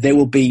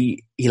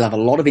he'll have a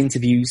lot of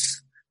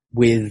interviews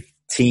with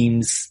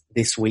teams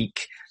this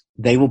week.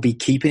 They will be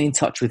keeping in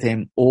touch with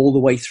him all the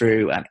way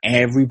through, and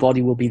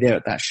everybody will be there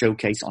at that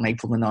showcase on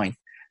April the 9th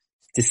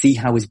to see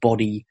how his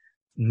body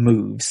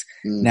moves.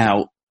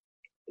 Now,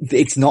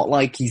 it's not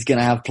like he's going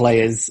to have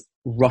players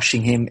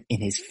rushing him in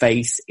his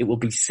face. It will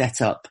be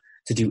set up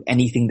to do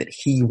anything that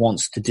he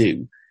wants to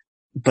do.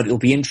 But it'll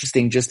be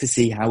interesting just to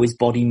see how his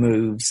body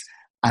moves.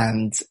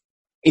 And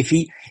if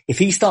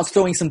he starts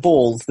throwing some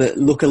balls that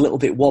look a little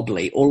bit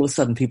wobbly, all of a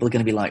sudden people are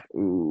going to be like,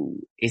 ooh,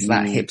 is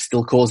that hip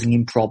still causing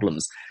him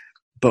problems?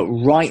 But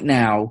right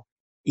now,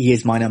 he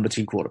is my number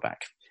 2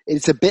 quarterback.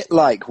 It's a bit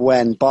like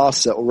when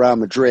Barca or Real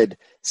Madrid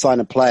sign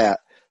a player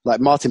like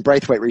Martin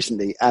Braithwaite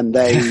recently, and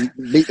they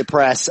meet the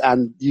press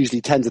and usually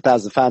tens of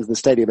thousands of fans in the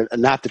stadium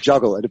and have to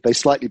juggle. And if they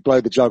slightly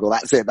blow the juggle,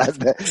 that's it. They're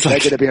going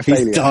to be a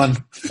failure. He's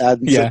done.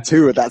 And so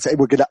Tua, that's it.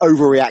 We're going to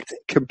overreact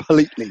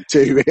completely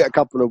to a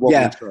couple of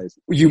wobbly throws.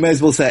 You may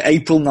as well say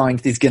April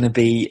 9th is going to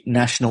be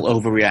National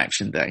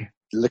Overreaction Day.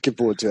 Looking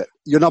forward to it.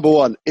 Your number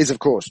 1 is, of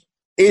course,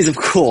 is, of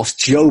course,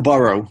 Joe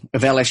Burrow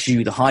of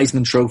LSU, the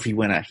Heisman Trophy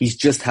winner. He's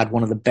just had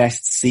one of the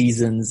best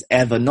seasons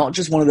ever. Not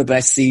just one of the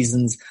best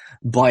seasons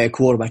by a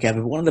quarterback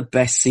ever, but one of the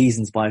best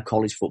seasons by a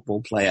college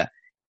football player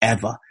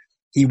ever.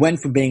 He went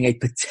from being a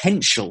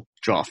potential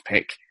draft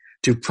pick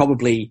to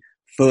probably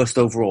first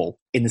overall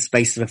in the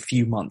space of a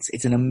few months.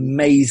 It's an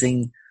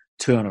amazing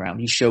turnaround.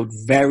 He showed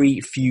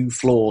very few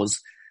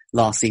flaws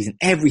last season.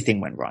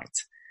 Everything went right.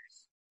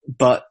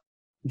 But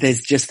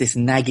there's just this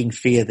nagging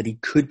fear that he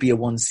could be a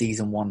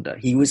one-season wonder.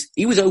 He was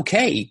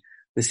okay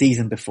the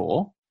season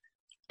before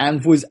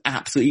and was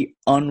absolutely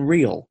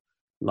unreal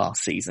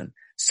last season.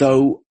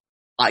 So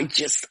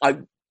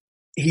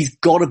he's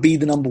got to be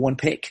the number one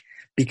pick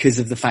because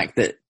of the fact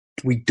that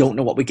we don't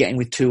know what we're getting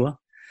with Tua.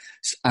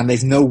 And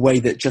there's no way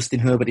that Justin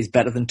Herbert is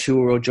better than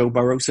Tua or Joe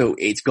Burrow. So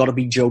it's got to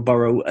be Joe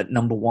Burrow at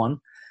number one.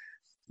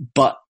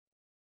 But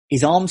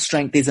his arm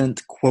strength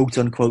isn't quote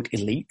unquote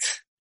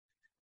elite.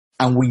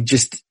 And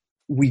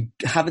we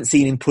haven't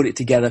seen him put it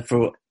together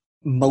for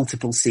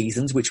multiple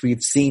seasons, which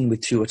we've seen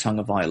with Tua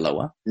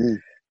Tagovailoa.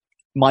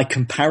 My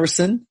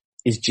comparison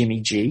is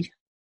Jimmy G,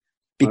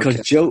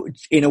 because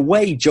in a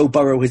way, Joe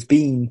Burrow has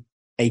been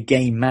a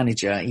game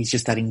manager. He's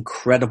just had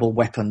incredible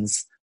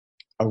weapons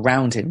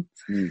around him.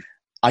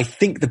 I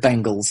think the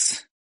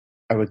Bengals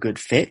are a good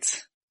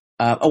fit.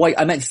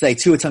 I meant to say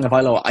Tua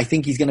Tagovailoa. I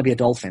think he's going to be a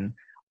Dolphin.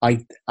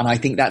 I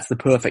think that's the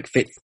perfect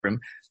fit for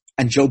him.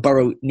 And Joe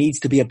Burrow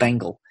needs to be a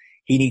Bengal.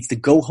 He needs to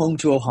go home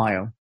to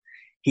Ohio.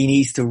 He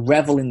needs to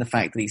revel in the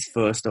fact that he's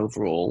first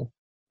overall.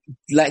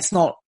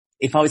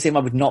 If I was him,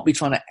 I would not be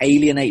trying to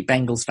alienate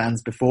Bengals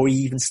fans before he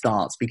even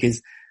starts,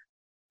 because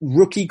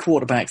rookie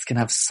quarterbacks can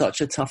have such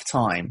a tough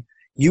time.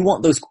 You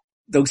want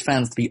those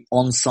fans to be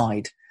on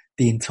side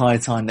the entire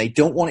time. They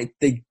don't want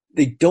it.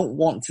 They don't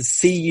want to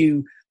see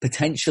you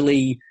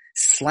potentially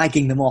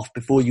slagging them off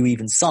before you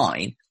even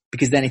sign,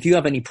 because then if you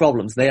have any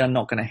problems, they are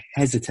not going to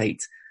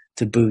hesitate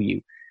to boo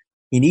you.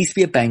 He needs to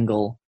be a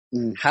Bengal.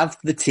 Have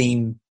the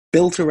team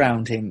built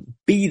around him,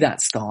 be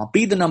that star,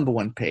 be the number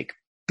one pick,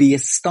 be a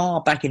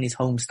star back in his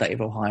home state of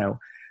Ohio,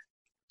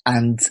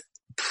 and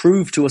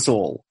prove to us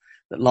all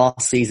that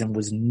last season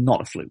was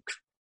not a fluke.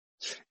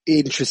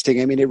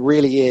 Interesting. I mean, it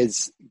really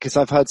is, because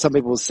I've heard some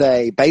people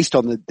say, based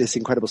on this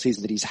incredible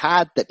season that he's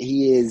had, that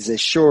he is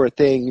as sure a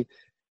thing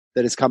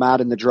that has come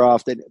out in the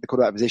draft in the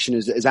quarterback position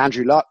as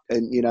Andrew Luck.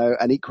 And,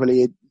 and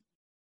equally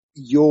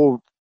your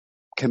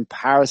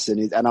comparison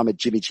is, and I'm a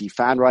Jimmy G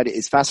fan, right? It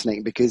is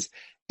fascinating, because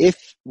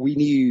if we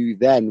knew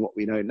then what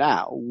we know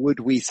now, would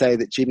we say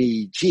that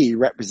Jimmy G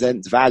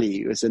represents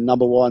value as a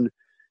number one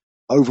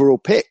overall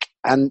pick?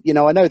 And,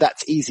 I know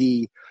that's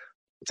easy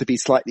to be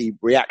slightly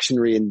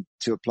reactionary and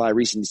to apply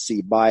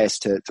recency bias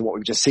to what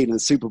we've just seen in the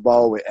Super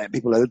Bowl.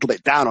 People are a little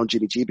bit down on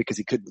Jimmy G because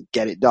he couldn't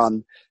get it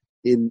done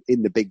in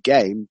the big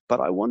game.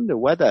 But I wonder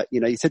whether,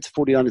 you said to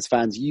 49ers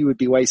fans, you would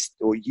be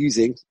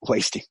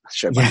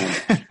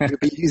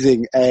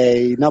using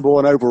a number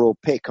one overall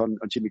pick on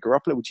Jimmy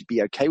Garoppolo. Would you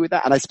be okay with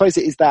that? And I suppose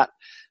it is that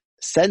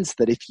sense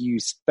that if you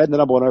spend the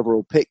number one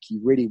overall pick, you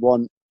really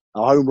want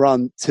a home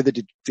run to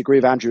the degree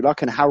of Andrew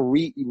Luck. And how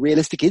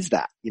realistic is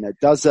that?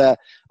 Does a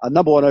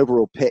number one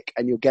overall pick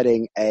and you're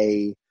getting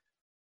a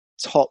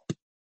top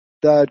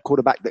third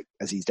quarterback that,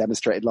 as he's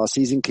demonstrated last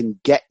season,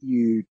 can get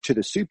you to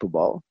the Super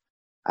Bowl,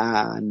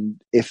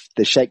 and if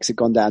the Shakes had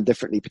gone down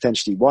differently,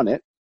 potentially won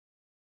it,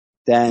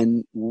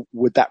 then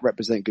would that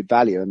represent good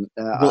value? And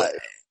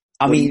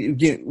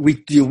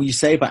you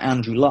say about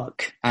Andrew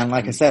Luck, and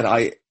like I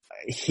said,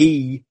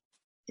 he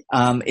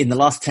in the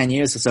last 10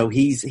 years or so,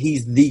 he's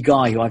the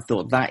guy who I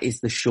thought that is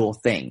the sure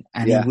thing,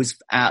 and he was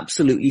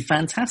absolutely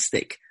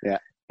fantastic. Yeah,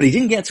 but he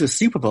didn't get to a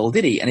Super Bowl,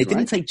 did he? And it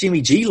didn't take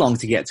Jimmy G long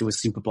to get to a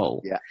Super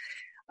Bowl. Yeah.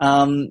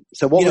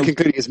 So what we're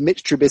concluding is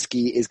Mitch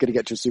Trubisky is going to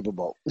get to a Super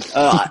Bowl.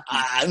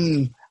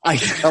 Come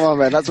on,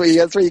 man. That's what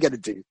you're going to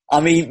do. I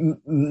mean,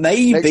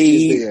 maybe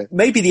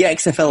the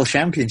XFL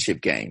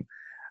championship game.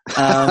 If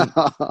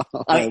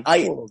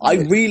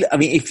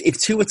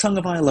Tua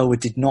Tagovailoa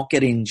did not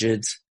get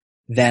injured,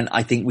 then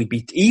I think we'd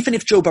be, even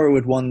if Joe Burrow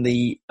had won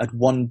the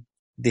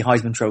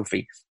Heisman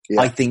Trophy,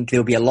 I think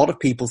there'll be a lot of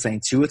people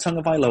saying Tua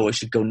Tagovailoa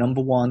should go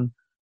number one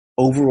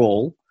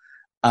overall.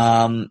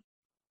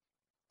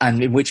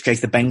 And in which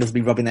case the Bengals will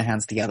be rubbing their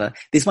hands together.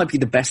 This might be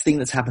the best thing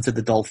that's happened to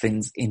the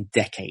Dolphins in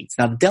decades.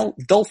 Now, the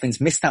Dolphins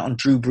missed out on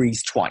Drew Brees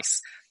twice.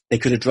 They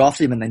could have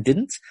drafted him and then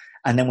didn't.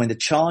 And then when the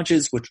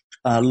Chargers were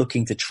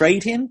looking to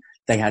trade him,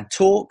 they had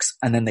talks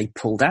and then they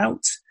pulled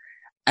out.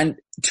 And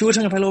Tua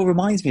Tagovailoa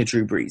reminds me of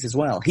Drew Brees as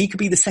well. He could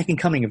be the second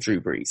coming of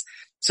Drew Brees.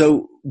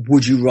 So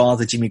would you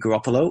rather Jimmy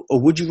Garoppolo, or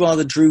would you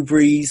rather Drew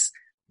Brees,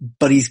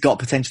 but he's got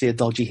potentially a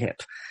dodgy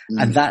hip?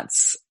 And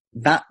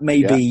that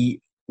may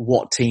be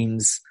what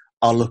teams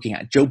are looking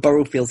at. Joe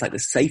Burrow feels like the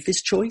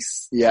safest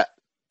choice. Yeah.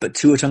 But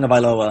Tua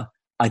Tagovailoa,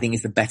 I think,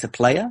 is the better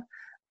player.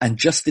 And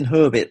Justin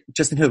Herbert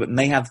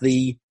may have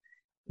the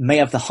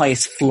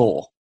highest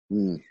floor.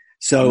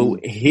 So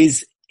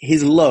his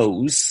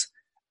lows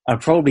are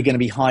probably going to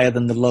be higher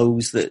than the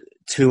lows that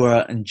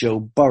Tua and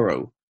Joe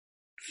Burrow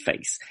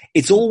face.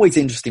 It's always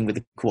interesting with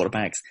the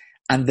quarterbacks.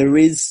 And there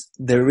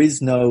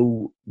is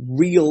no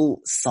real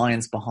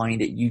science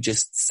behind it. You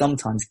just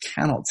sometimes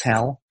cannot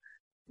tell.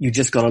 You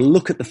just got to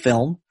look at the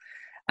film,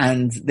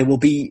 and there will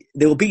be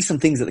some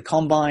things at the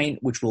combine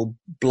which will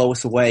blow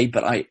us away.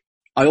 But I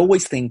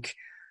always think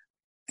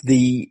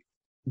the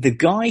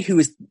guy who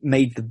has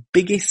made the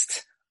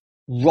biggest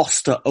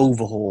roster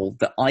overhaul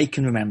that I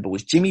can remember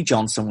was Jimmy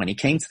Johnson when he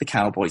came to the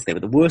Cowboys. They were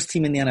the worst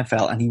team in the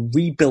NFL, and he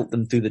rebuilt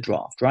them through the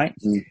draft, right?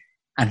 Mm.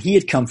 And he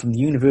had come from the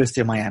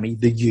University of Miami,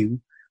 the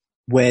U,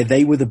 where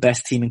they were the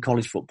best team in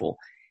college football.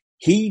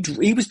 He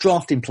was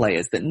drafting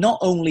players that not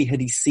only had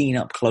he seen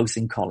up close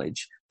in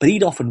college, but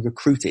he'd often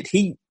recruited.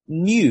 He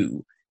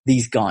knew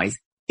these guys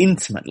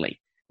intimately.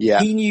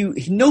 Yeah. He knew,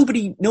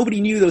 nobody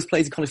knew those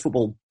players in college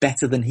football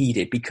better than he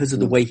did because of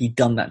the way he'd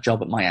done that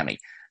job at Miami.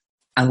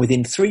 And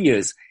within 3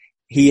 years,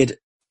 he had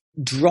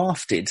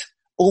drafted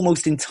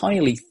almost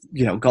entirely,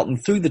 gotten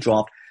through the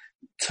draft,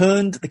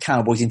 turned the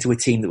Cowboys into a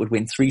team that would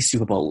win 3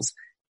 Super Bowls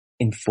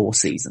in 4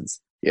 seasons.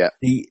 Yeah.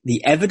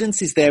 The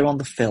evidence is there on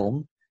the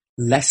film,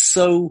 less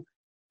so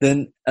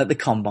than at the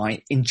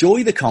combine.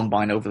 Enjoy the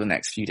combine over the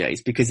next few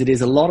days because it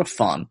is a lot of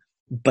fun,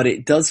 but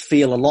it does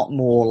feel a lot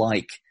more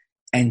like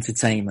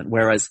entertainment.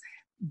 Whereas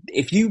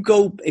if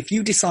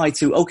you decide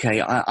to,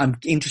 okay, I'm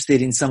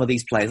interested in some of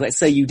these players. Let's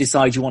say you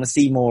decide you want to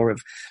see more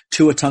of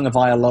Tua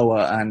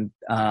Tagovailoa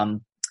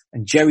and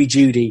Jerry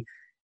Jeudy,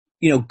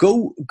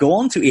 go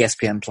on to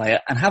ESPN Player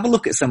and have a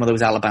look at some of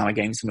those Alabama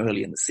games from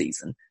early in the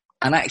season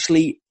and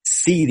actually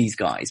see these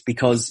guys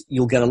because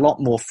you'll get a lot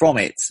more from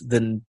it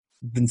than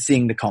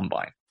seeing the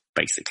combine,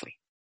 basically.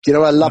 Do you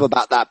know what I love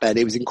about that, Ben?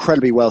 It was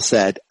incredibly well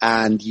said,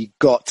 and you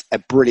got a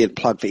brilliant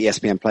plug for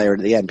ESPN Player at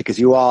the end because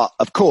you are,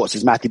 of course,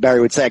 as Matthew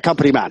Berry would say, a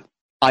company man.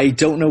 I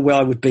don't know where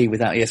I would be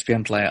without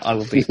ESPN Player. I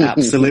will be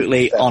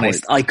absolutely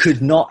honest. Point. I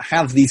could not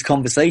have these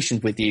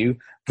conversations with you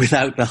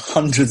without the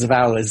hundreds of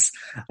hours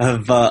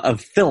of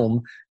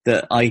film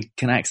that I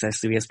can access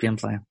through ESPN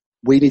Player.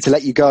 We need to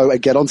let you go and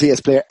get onto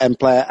ESPN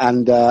Player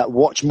and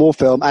watch more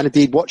film and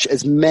indeed watch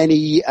as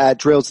many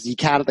drills as you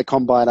can at the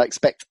combine. I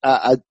expect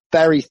a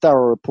very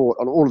thorough report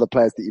on all of the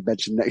players that you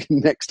mentioned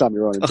next time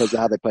you're on in terms of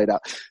how they played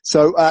out.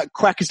 So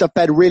cracking stuff,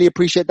 Ben. Really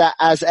appreciate that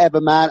as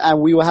ever, man.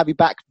 And we will have you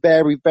back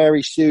very,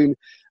 very soon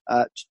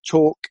to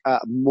talk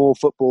more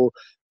football.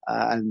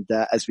 And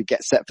as we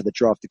get set for the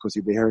draft, of course,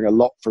 you'll be hearing a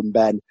lot from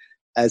Ben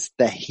as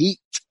the Heat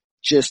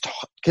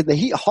can the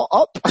Heat hot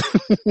up?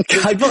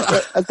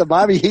 As the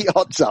Miami Heat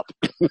hots up.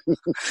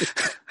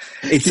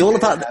 It's all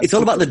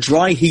about the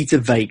dry heat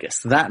of Vegas.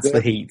 That's the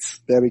Heat.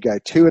 There we go.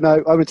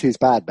 2-0. 0-2 is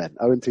bad, Ben.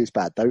 0-2 is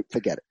bad. Don't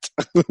forget it.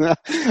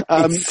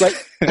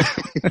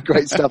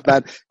 Great stuff,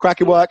 man.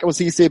 Cracking work. We'll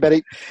see you soon,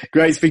 Benny.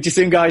 Great. Speak to you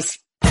soon, guys.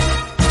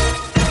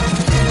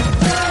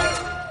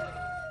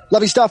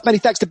 Lovely stuff. Many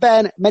thanks to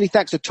Ben. Many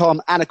thanks to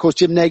Tom. And of course,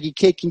 Jim Nagy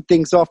kicking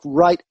things off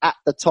right at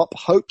the top.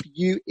 Hope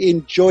you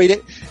enjoyed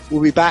it.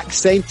 We'll be back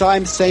same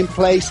time, same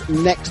place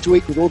next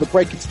week with all the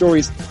breaking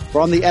stories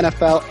from the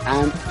NFL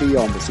and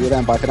beyond. We'll see you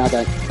then. Bye for now,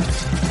 Dan.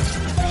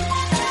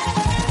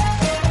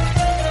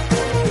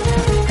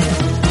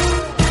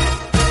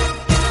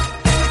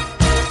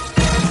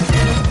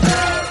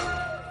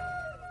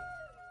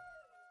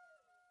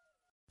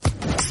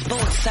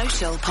 Sports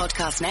Social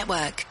Podcast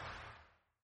Network.